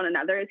up about one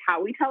another is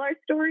how we tell our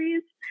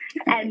stories.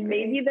 And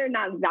maybe they're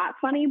not that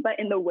funny, but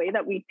in the way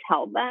that we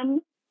tell them,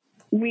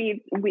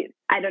 we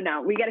I don't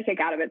know, we get a kick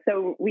out of it.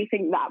 So we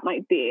think that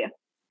might be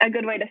a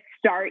good way to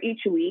start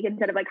each week.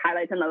 Instead of like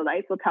highlights and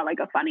lowlights, we'll tell like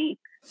a funny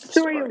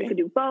story. Or we could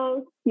do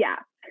both. Yeah.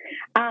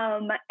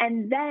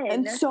 And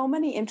then so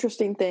many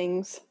interesting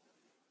things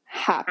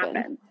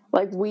happen.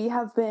 Like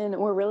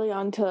we're really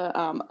onto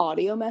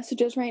audio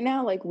messages right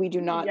now. Like we do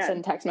not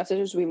send text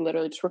messages. We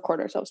literally just record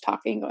ourselves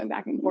talking, going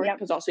back and forth,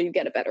 because also you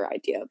get a better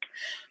idea of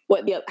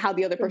how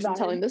the other person's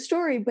telling the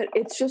story. But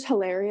it's just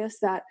hilarious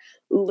that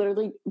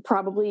literally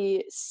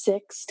probably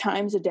 6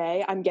 times a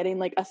day I'm getting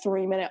like a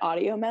 3-minute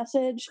audio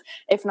message,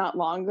 if not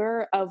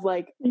longer, of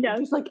like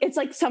just like it's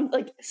like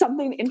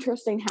something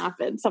interesting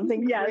happened,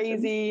 something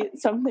crazy,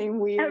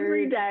 something weird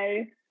every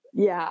day.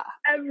 Yeah,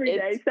 every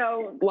day.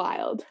 So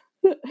wild.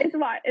 It's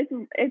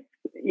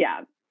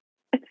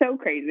so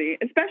crazy,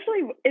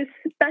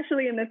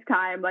 especially in this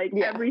time. Like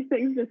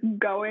everything's just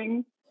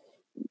going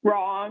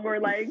wrong, or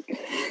like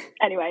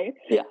anyway.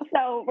 Yeah.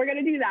 So we're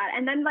gonna do that,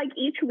 and then like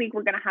each week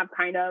we're gonna have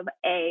kind of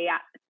a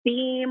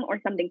theme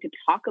or something to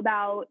talk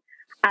about.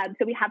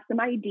 So we have some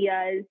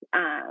ideas,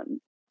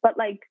 but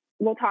like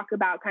we'll talk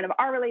about kind of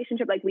our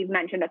relationship, like we've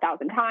mentioned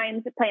 1,000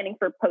 times, planning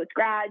for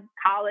post-grad,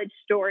 college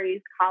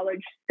stories,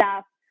 college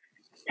stuff.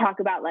 Talk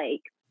about like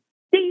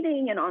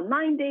dating and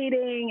online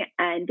dating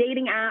and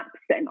dating apps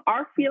and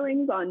our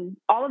feelings on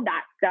all of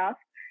that stuff.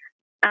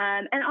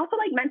 And also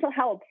like mental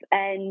health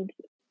and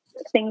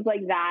things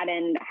like that,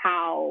 and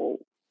how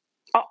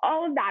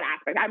all of that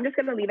aspect. I'm just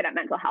going to leave it at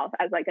mental health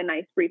as like a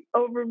nice brief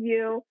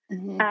overview.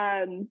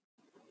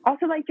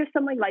 Also like just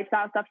some like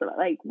lifestyle stuff, so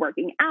like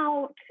working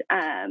out,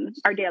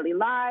 our daily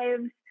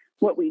lives,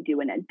 what we do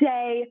in a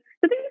day,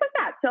 so things like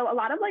that. So a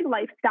lot of like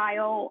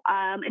lifestyle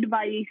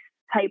advice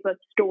type of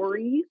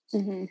stories.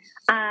 And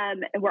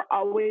we're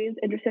always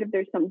interested if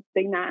there's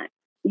something that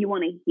you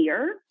want to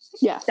hear.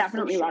 Yes,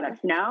 definitely let us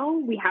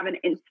know. We have an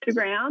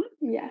Instagram.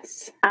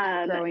 Yes.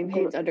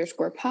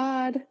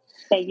 @growingpains_pod.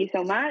 Thank you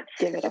so much.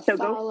 Give it a follow.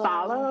 Go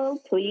follow,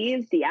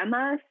 please DM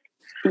us.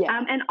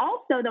 Yeah. And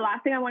also the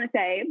last thing I want to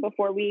say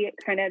before we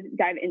kind of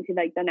dive into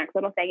like the next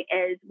little thing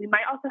is we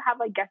might also have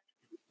like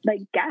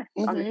guests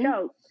on the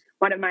show.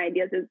 One of my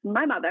ideas is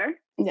my mother,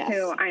 who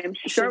I am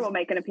sure will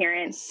make an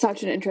appearance.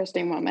 Such an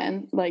interesting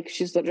woman. Like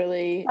she's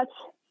literally,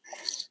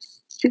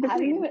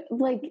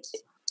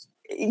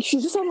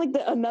 she's just on like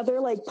another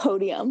like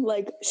podium.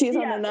 Like she's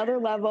on another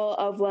level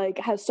of like,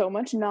 has so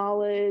much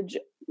knowledge.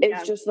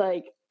 It's just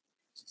like,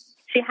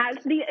 she has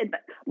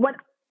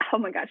oh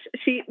my gosh.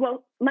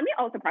 Let me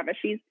also preface,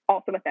 she's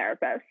also a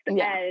therapist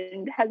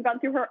and has gone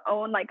through her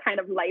own like kind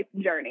of life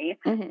journey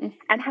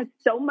and has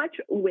so much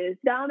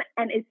wisdom,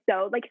 and is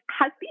so like,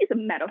 has these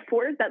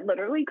metaphors that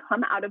literally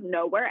come out of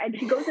nowhere, and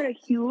she goes in a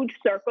huge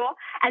circle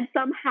and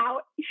somehow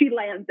she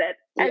lands it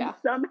and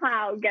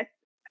somehow gets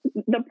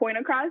the point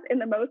across in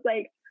the most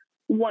like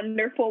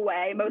wonderful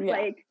way, most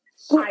like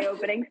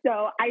eye-opening.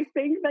 So I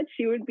think that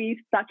she would be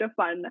such a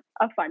fun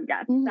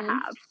guest to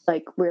have.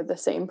 Like we're the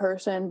same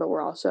person, but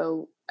we're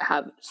also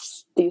have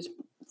these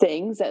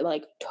things that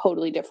like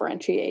totally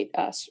differentiate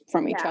us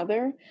from each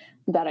other,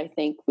 that I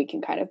think we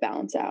can kind of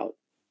balance out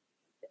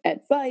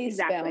advice,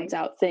 balance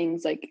out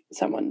things like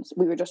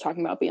we were just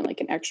talking about being like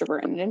an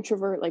extrovert and an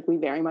introvert. Like we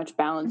very much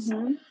balance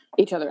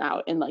each other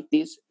out in like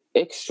these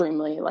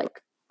extremely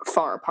like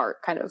far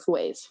apart kind of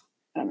ways.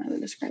 I don't know how to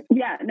describe it.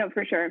 Yeah, no,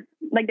 for sure.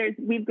 Like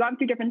we've gone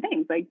through different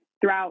things like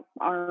throughout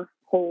our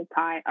whole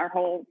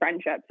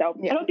friendship. So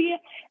it'll be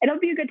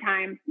a good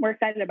time. We're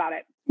excited about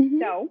it.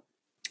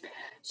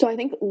 So I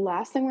think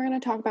last thing we're going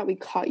to talk about, we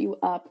caught you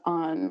up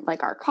on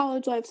like our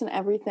college lives and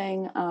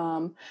everything.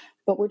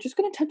 But we're just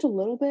going to touch a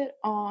little bit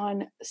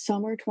on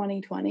summer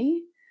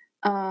 2020.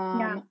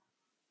 I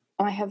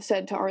have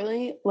said to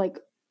Arlie, like,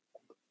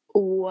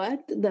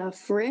 what the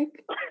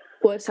frick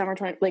was summer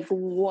 20? Like,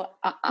 what?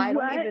 I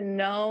don't even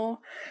know.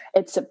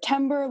 It's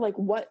September. Like,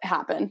 what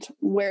happened?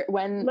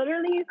 When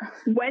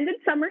did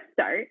summer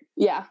start?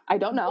 Yeah, I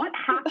don't know. What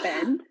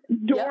happened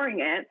during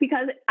it?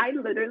 Because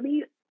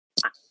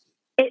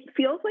it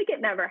feels like it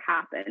never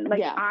happened.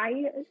 Like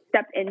I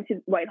stepped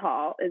into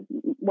Whitehall, is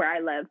where I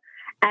live,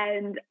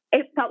 and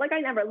it felt like I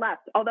never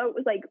left, although it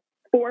was like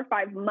 4 or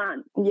 5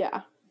 months.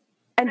 Yeah.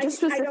 And just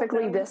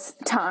specifically this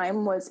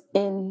time was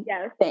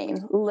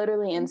insane,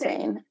 literally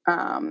insane.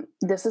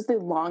 This is the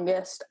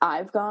longest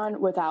I've gone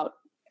without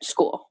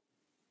school,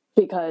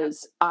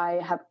 because I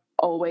have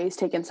always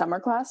taken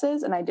summer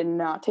classes and I did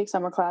not take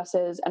summer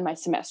classes, and my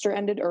semester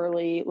ended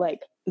early.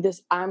 Like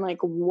this, I'm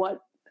like,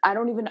 what I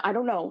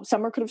don't know.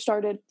 Summer could have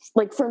started,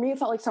 like, for me, it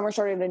felt like summer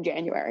started in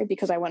January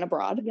because I went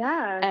abroad.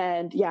 Yeah.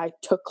 And yeah, I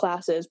took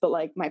classes, but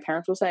like my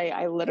parents will say,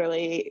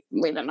 we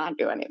did not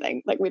do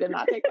anything. Like, we did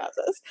not take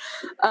classes.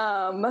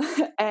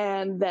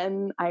 And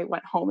then I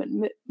went home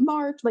in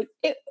March. Like,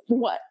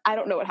 I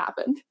don't know what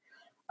happened.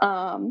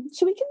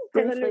 So we can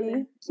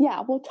briefly,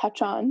 we'll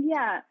touch on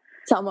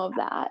some of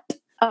that.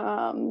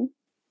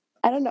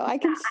 I don't know. I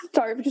can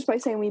start just by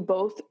saying we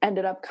both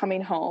ended up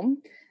coming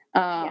home.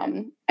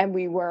 And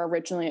we were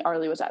originally,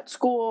 Arlie was at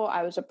school,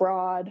 I was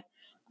abroad,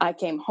 I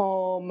came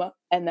home,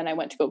 and then I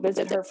went to go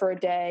visit her for a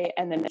day,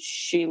 and then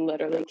she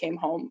literally came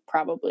home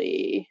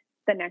probably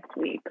the next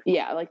week.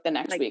 Yeah, like the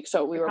next week.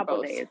 So we were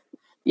both days.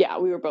 Yeah,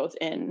 we were both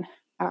in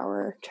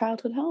our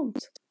childhood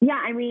homes. Yeah,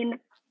 I mean,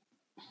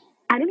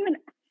 so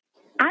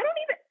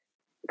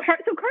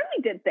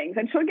Carly did things,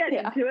 and she'll get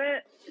into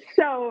it.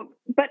 So,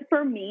 but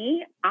for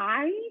me,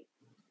 I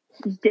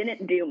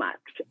didn't do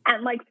much.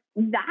 And like,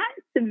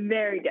 that's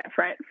very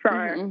different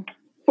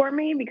for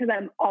me, because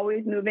I'm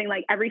always moving.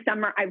 Like, every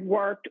summer I've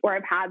worked, or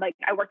I've had, like,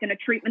 I worked in a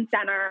treatment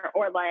center,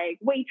 or like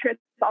waitress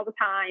all the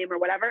time, or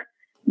whatever.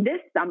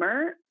 This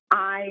summer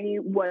I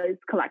was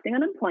collecting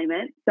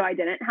unemployment, so I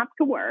didn't have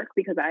to work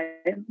because I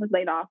was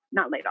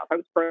I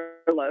was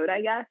furloughed,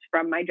 I guess,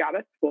 from my job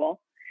at school.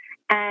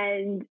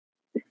 And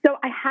so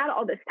I had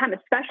all this time,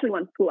 especially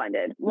when school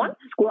ended. Once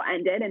school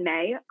ended in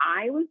May,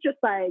 I was just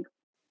like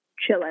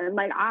chilling.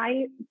 Like,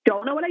 I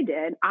don't know what I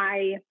did.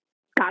 I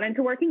got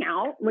into working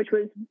out, which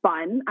was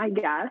fun, I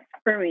guess,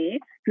 for me.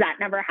 That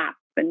never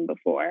happened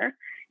before.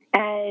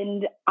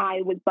 And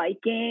I was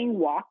biking,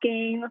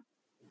 walking.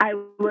 I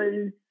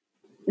was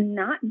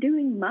not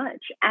doing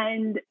much.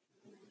 And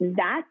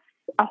that's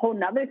a whole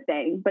nother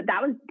thing. But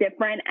that was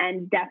different,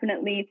 and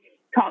definitely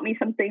taught me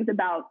some things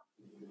about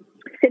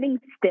sitting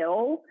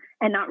still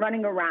and not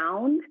running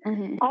around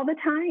all the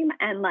time.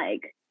 And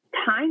like,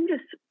 time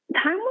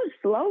was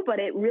slow, but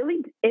it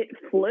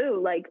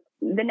flew. Like,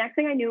 the next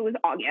thing I knew, it was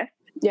August.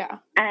 Yeah.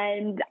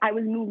 And I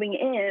was moving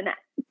in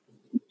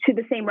to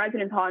the same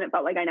residence hall, and it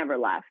felt like I never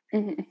left.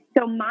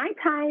 So my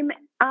time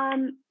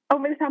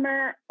over the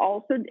summer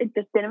also, it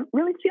just didn't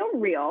really feel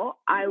real.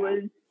 I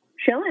was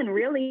chilling,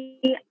 really.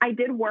 I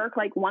did work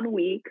like 1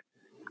 week.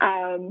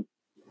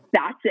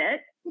 That's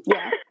it.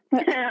 Yeah.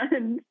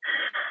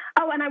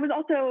 And I was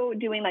also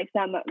doing like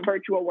some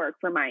virtual work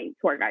for my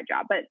tour guide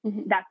job, but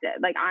that's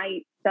it. Like,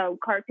 so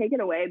Car, take it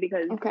away,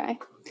 because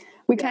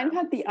we kind of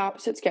had the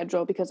opposite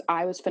schedule, because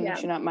I was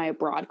finishing up my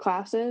abroad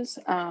classes,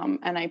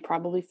 and I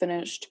probably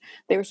finished.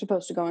 They were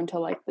supposed to go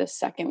until like the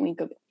second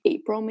week of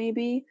April,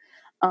 maybe.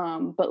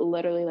 But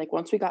literally, like,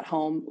 once we got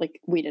home,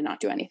 like, we did not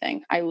do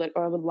anything. I would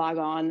log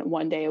on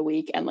 1 day a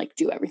week and like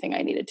do everything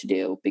I needed to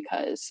do,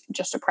 because,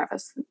 just to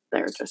preface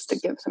there, just to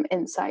give some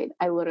insight,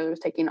 I literally was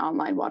taking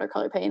online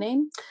watercolor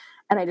painting,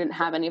 and I didn't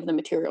have any of the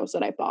materials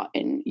that I bought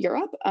in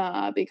Europe,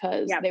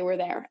 because they were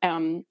there.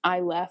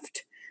 I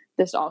left.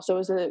 This also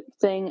is a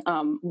thing.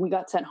 We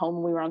got sent home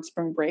when we were on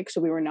spring break,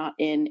 so we were not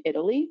in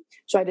Italy.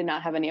 So I did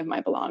not have any of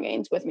my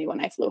belongings with me when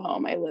I flew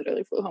home. I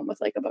literally flew home with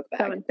like a book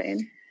bag. So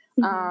insane.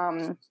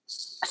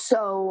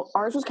 So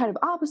ours was kind of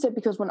opposite,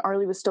 because when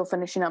Arlie was still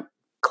finishing up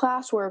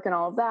classwork and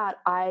all of that,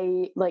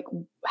 I like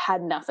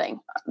had nothing,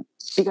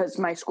 because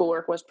my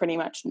schoolwork was pretty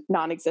much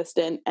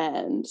non-existent.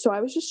 And so I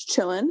was just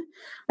chilling.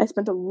 I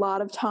spent a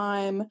lot of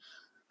time.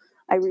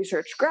 I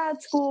researched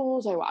grad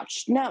schools. I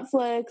watched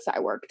Netflix. I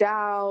worked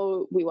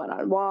out. We went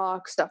on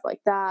walks, stuff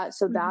like that.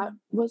 So that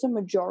was a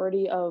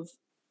majority of,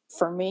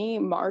 for me,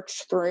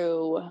 March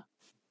through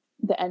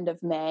the end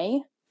of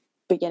May,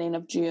 beginning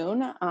of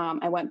June.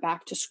 I went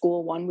back to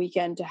school one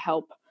weekend to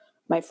help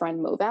my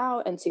friend move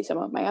out and see some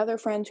of my other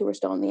friends who were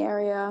still in the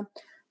area.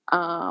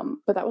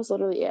 But that was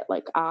literally it.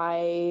 Like,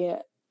 I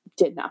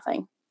did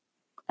nothing,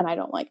 and I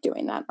don't like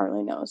doing that.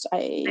 Arlie knows.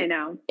 I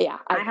know. Yeah.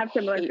 I have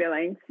similar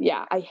feelings.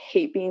 Yeah. I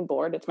hate being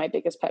bored. It's my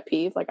biggest pet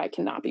peeve. Like, I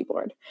cannot be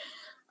bored.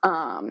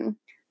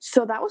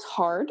 So that was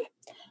hard.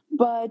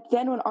 But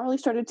then when Arlie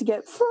started to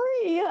get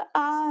free,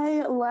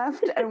 I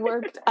left and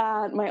worked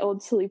at my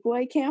old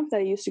sleepaway camp that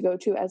I used to go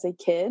to as a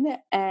kid.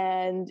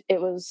 And it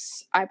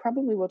was, I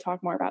probably will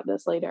talk more about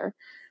this later,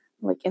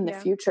 like in the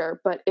future,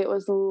 but it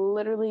was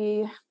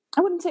literally,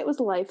 I wouldn't say it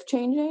was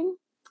life-changing.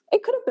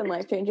 It could have been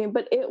life-changing,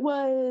 but it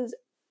was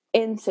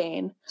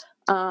insane.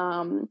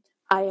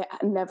 I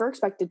never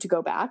expected to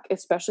go back,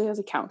 especially as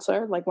a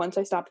counselor. Like, once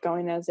I stopped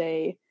going as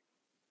a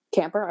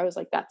camper, I was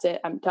like, that's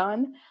it, I'm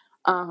done.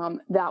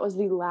 That was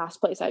the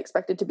last place I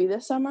expected to be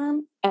this summer,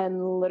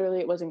 and literally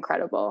it was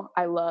incredible.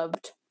 I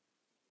loved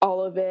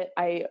all of it.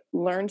 I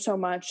learned so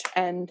much,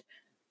 and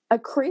a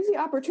crazy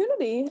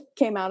opportunity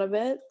came out of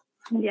it.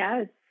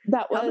 Yes.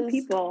 That was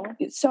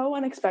so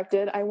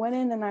unexpected. I went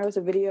in and I was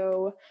a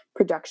video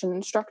production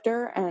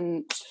instructor,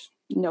 and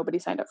nobody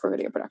signed up for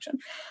video production.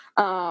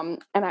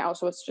 And I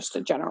also was just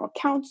a general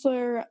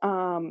counselor.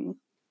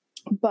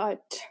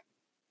 But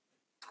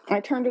I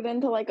turned it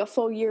into like a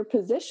full year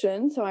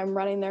position. So I'm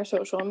running their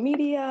social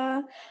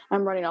media.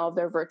 I'm running all of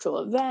their virtual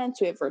events.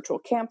 We have virtual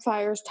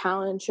campfires,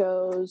 talent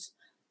shows.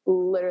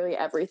 literally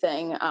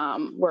everything.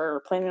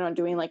 We're planning on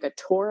doing like a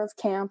tour of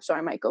camp, so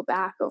I might go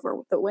back over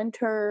the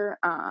winter.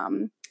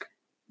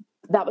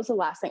 That was the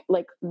last thing,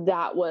 like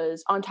that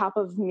was on top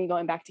of me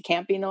going back to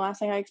camp being the last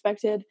thing I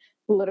expected.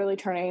 Literally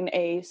turning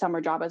a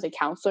summer job as a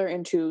counselor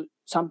into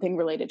something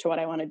related to what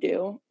I want to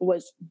do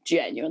was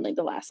genuinely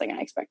the last thing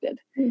I expected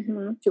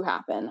to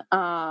happen.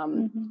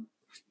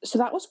 So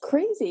that was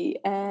crazy.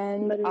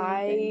 And literally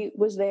I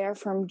was there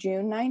from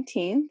June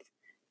 19th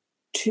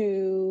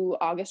to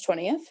August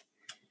 20th.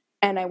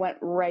 And I went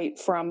right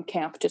from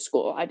camp to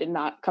school. I did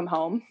not come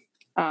home.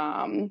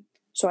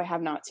 So I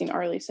have not seen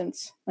Arlie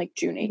since like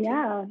June 18th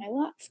when I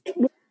left.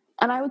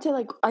 And I would say,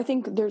 like, I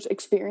think there's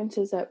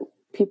experiences that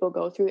people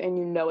go through and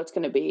you know it's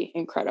going to be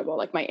incredible.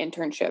 Like my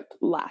internship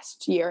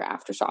last year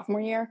after sophomore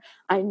year,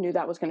 I knew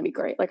that was going to be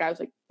great. Like I was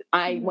like,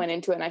 I went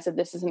into it and I said,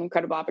 this is an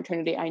incredible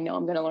opportunity. I know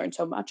I'm going to learn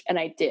so much. And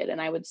I did.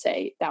 And I would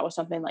say that was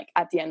something like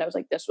at the end, I was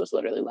like, this was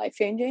literally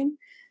life-changing.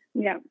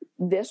 Yeah.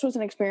 This was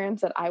an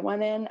experience that I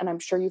went in, and I'm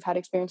sure you've had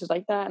experiences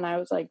like that. And I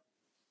was like,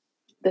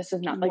 this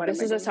is not like,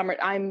 this is a summer.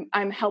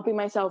 I'm helping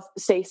myself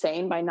stay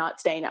sane by not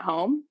staying at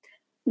home.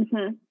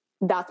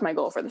 That's my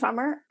goal for the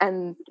summer.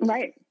 And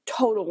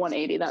total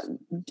 180.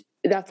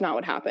 That's not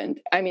what happened.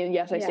 I mean,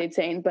 yes, I stayed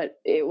sane, but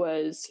it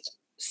was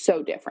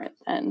so different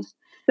and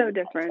so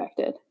different.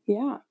 Expected.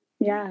 Yeah.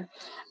 Yeah.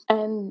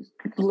 And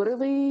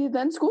literally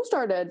then school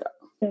started.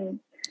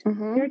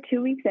 You're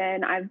 2 weeks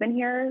in. I've been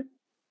here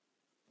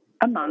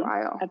a month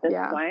at this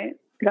point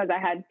because I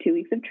had 2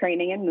 weeks of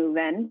training and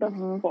move-in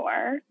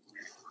before.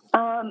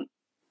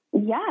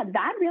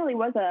 That really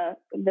was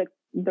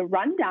the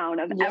rundown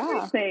of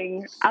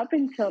everything up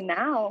until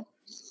now.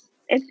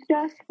 It's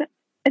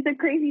a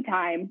crazy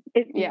time.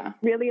 It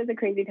really is a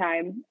crazy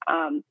time.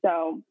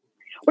 So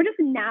we're just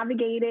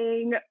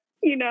navigating,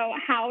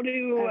 how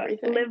to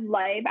live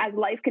life as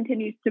life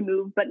continues to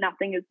move, but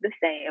nothing is the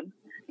same.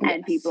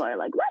 And people are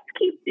like, let's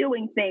keep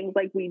doing things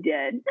like we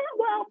did.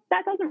 Well,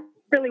 that doesn't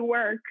really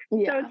work. So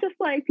it's just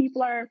like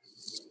people are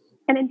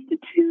and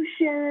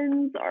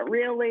institutions are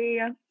really,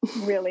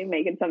 really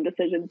making some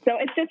decisions. So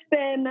it's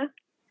been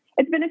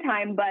a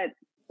time, but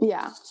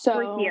so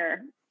we're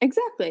here.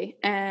 Exactly.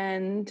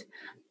 And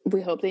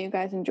we hope that you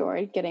guys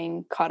enjoyed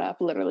getting caught up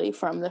literally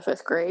from the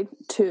 5th grade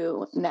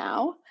to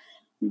now.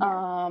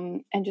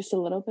 And just a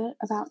little bit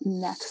about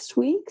next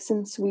week,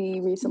 since we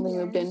recently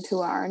moved into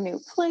our new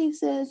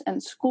places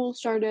and school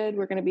started.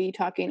 We're going to be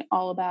talking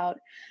all about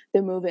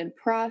the move-in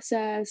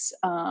process,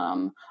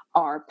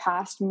 our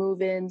past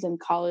move-ins and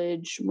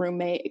college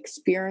roommate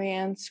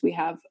experience. We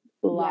have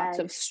lots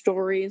of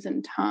stories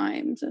and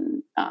times,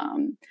 and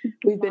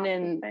we've been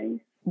in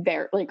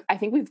there. Like, I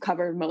think we've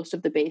covered most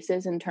of the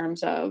bases in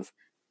terms of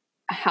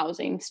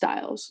housing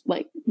styles,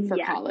 like for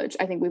college.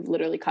 I think we've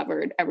literally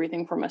covered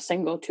everything from a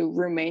single to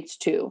roommates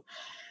to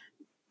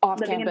off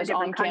campus,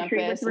 on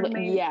campus.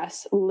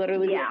 Yes,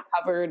 literally we've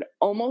covered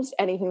almost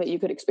anything that you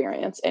could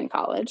experience in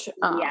college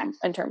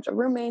in terms of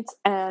roommates.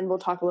 And we'll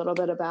talk a little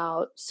bit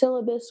about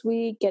syllabus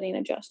week, getting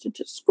adjusted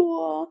to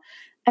school,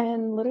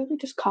 and literally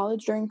just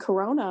college during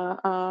Corona.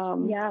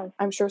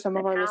 I'm sure some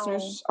of our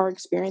listeners are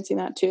experiencing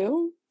that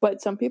too,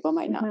 but some people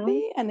might not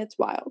be, and it's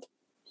wild.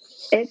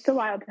 It's a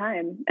wild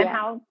time, and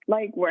how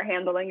we're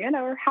handling it,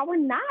 or how we're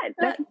not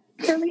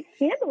necessarily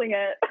handling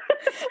it.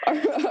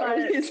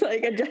 It's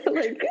like I'm just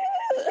like,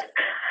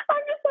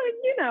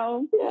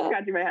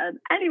 got you my head.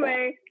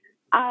 Anyway,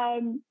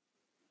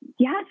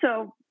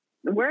 so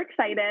we're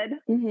excited.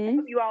 I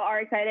hope you all are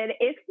excited.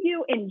 If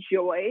you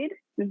enjoyed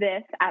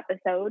this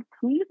episode,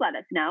 please let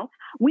us know.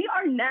 We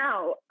are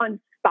now on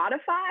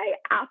Spotify,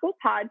 Apple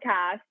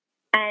Podcasts,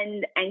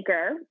 and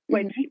Anchor,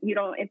 which if you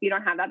don't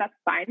have that, that's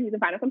fine. You can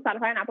find us on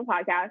Spotify and Apple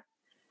Podcasts,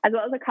 as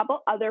well as a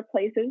couple other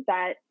places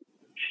that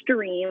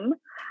stream.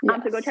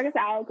 So go check us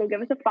out. Go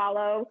give us a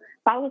follow.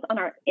 Follow us on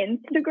our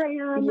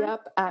Instagram.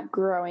 At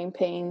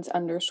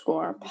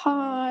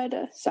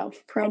growingpains_pod.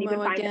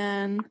 Self-promo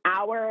again.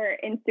 Our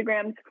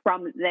Instagrams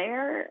from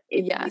there.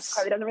 He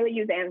probably doesn't really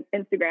use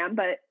Instagram,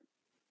 but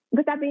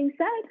with that being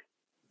said,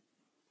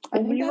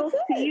 we will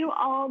see you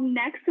all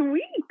next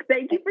week.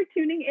 Thank you for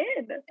tuning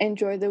in.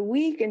 Enjoy the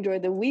week. Enjoy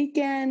the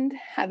weekend.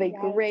 Have a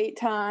great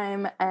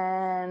time.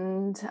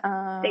 And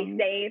stay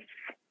safe.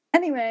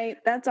 Anyway,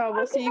 that's all.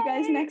 We'll see you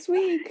guys next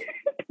week.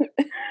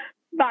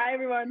 Bye,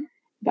 everyone.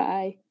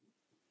 Bye.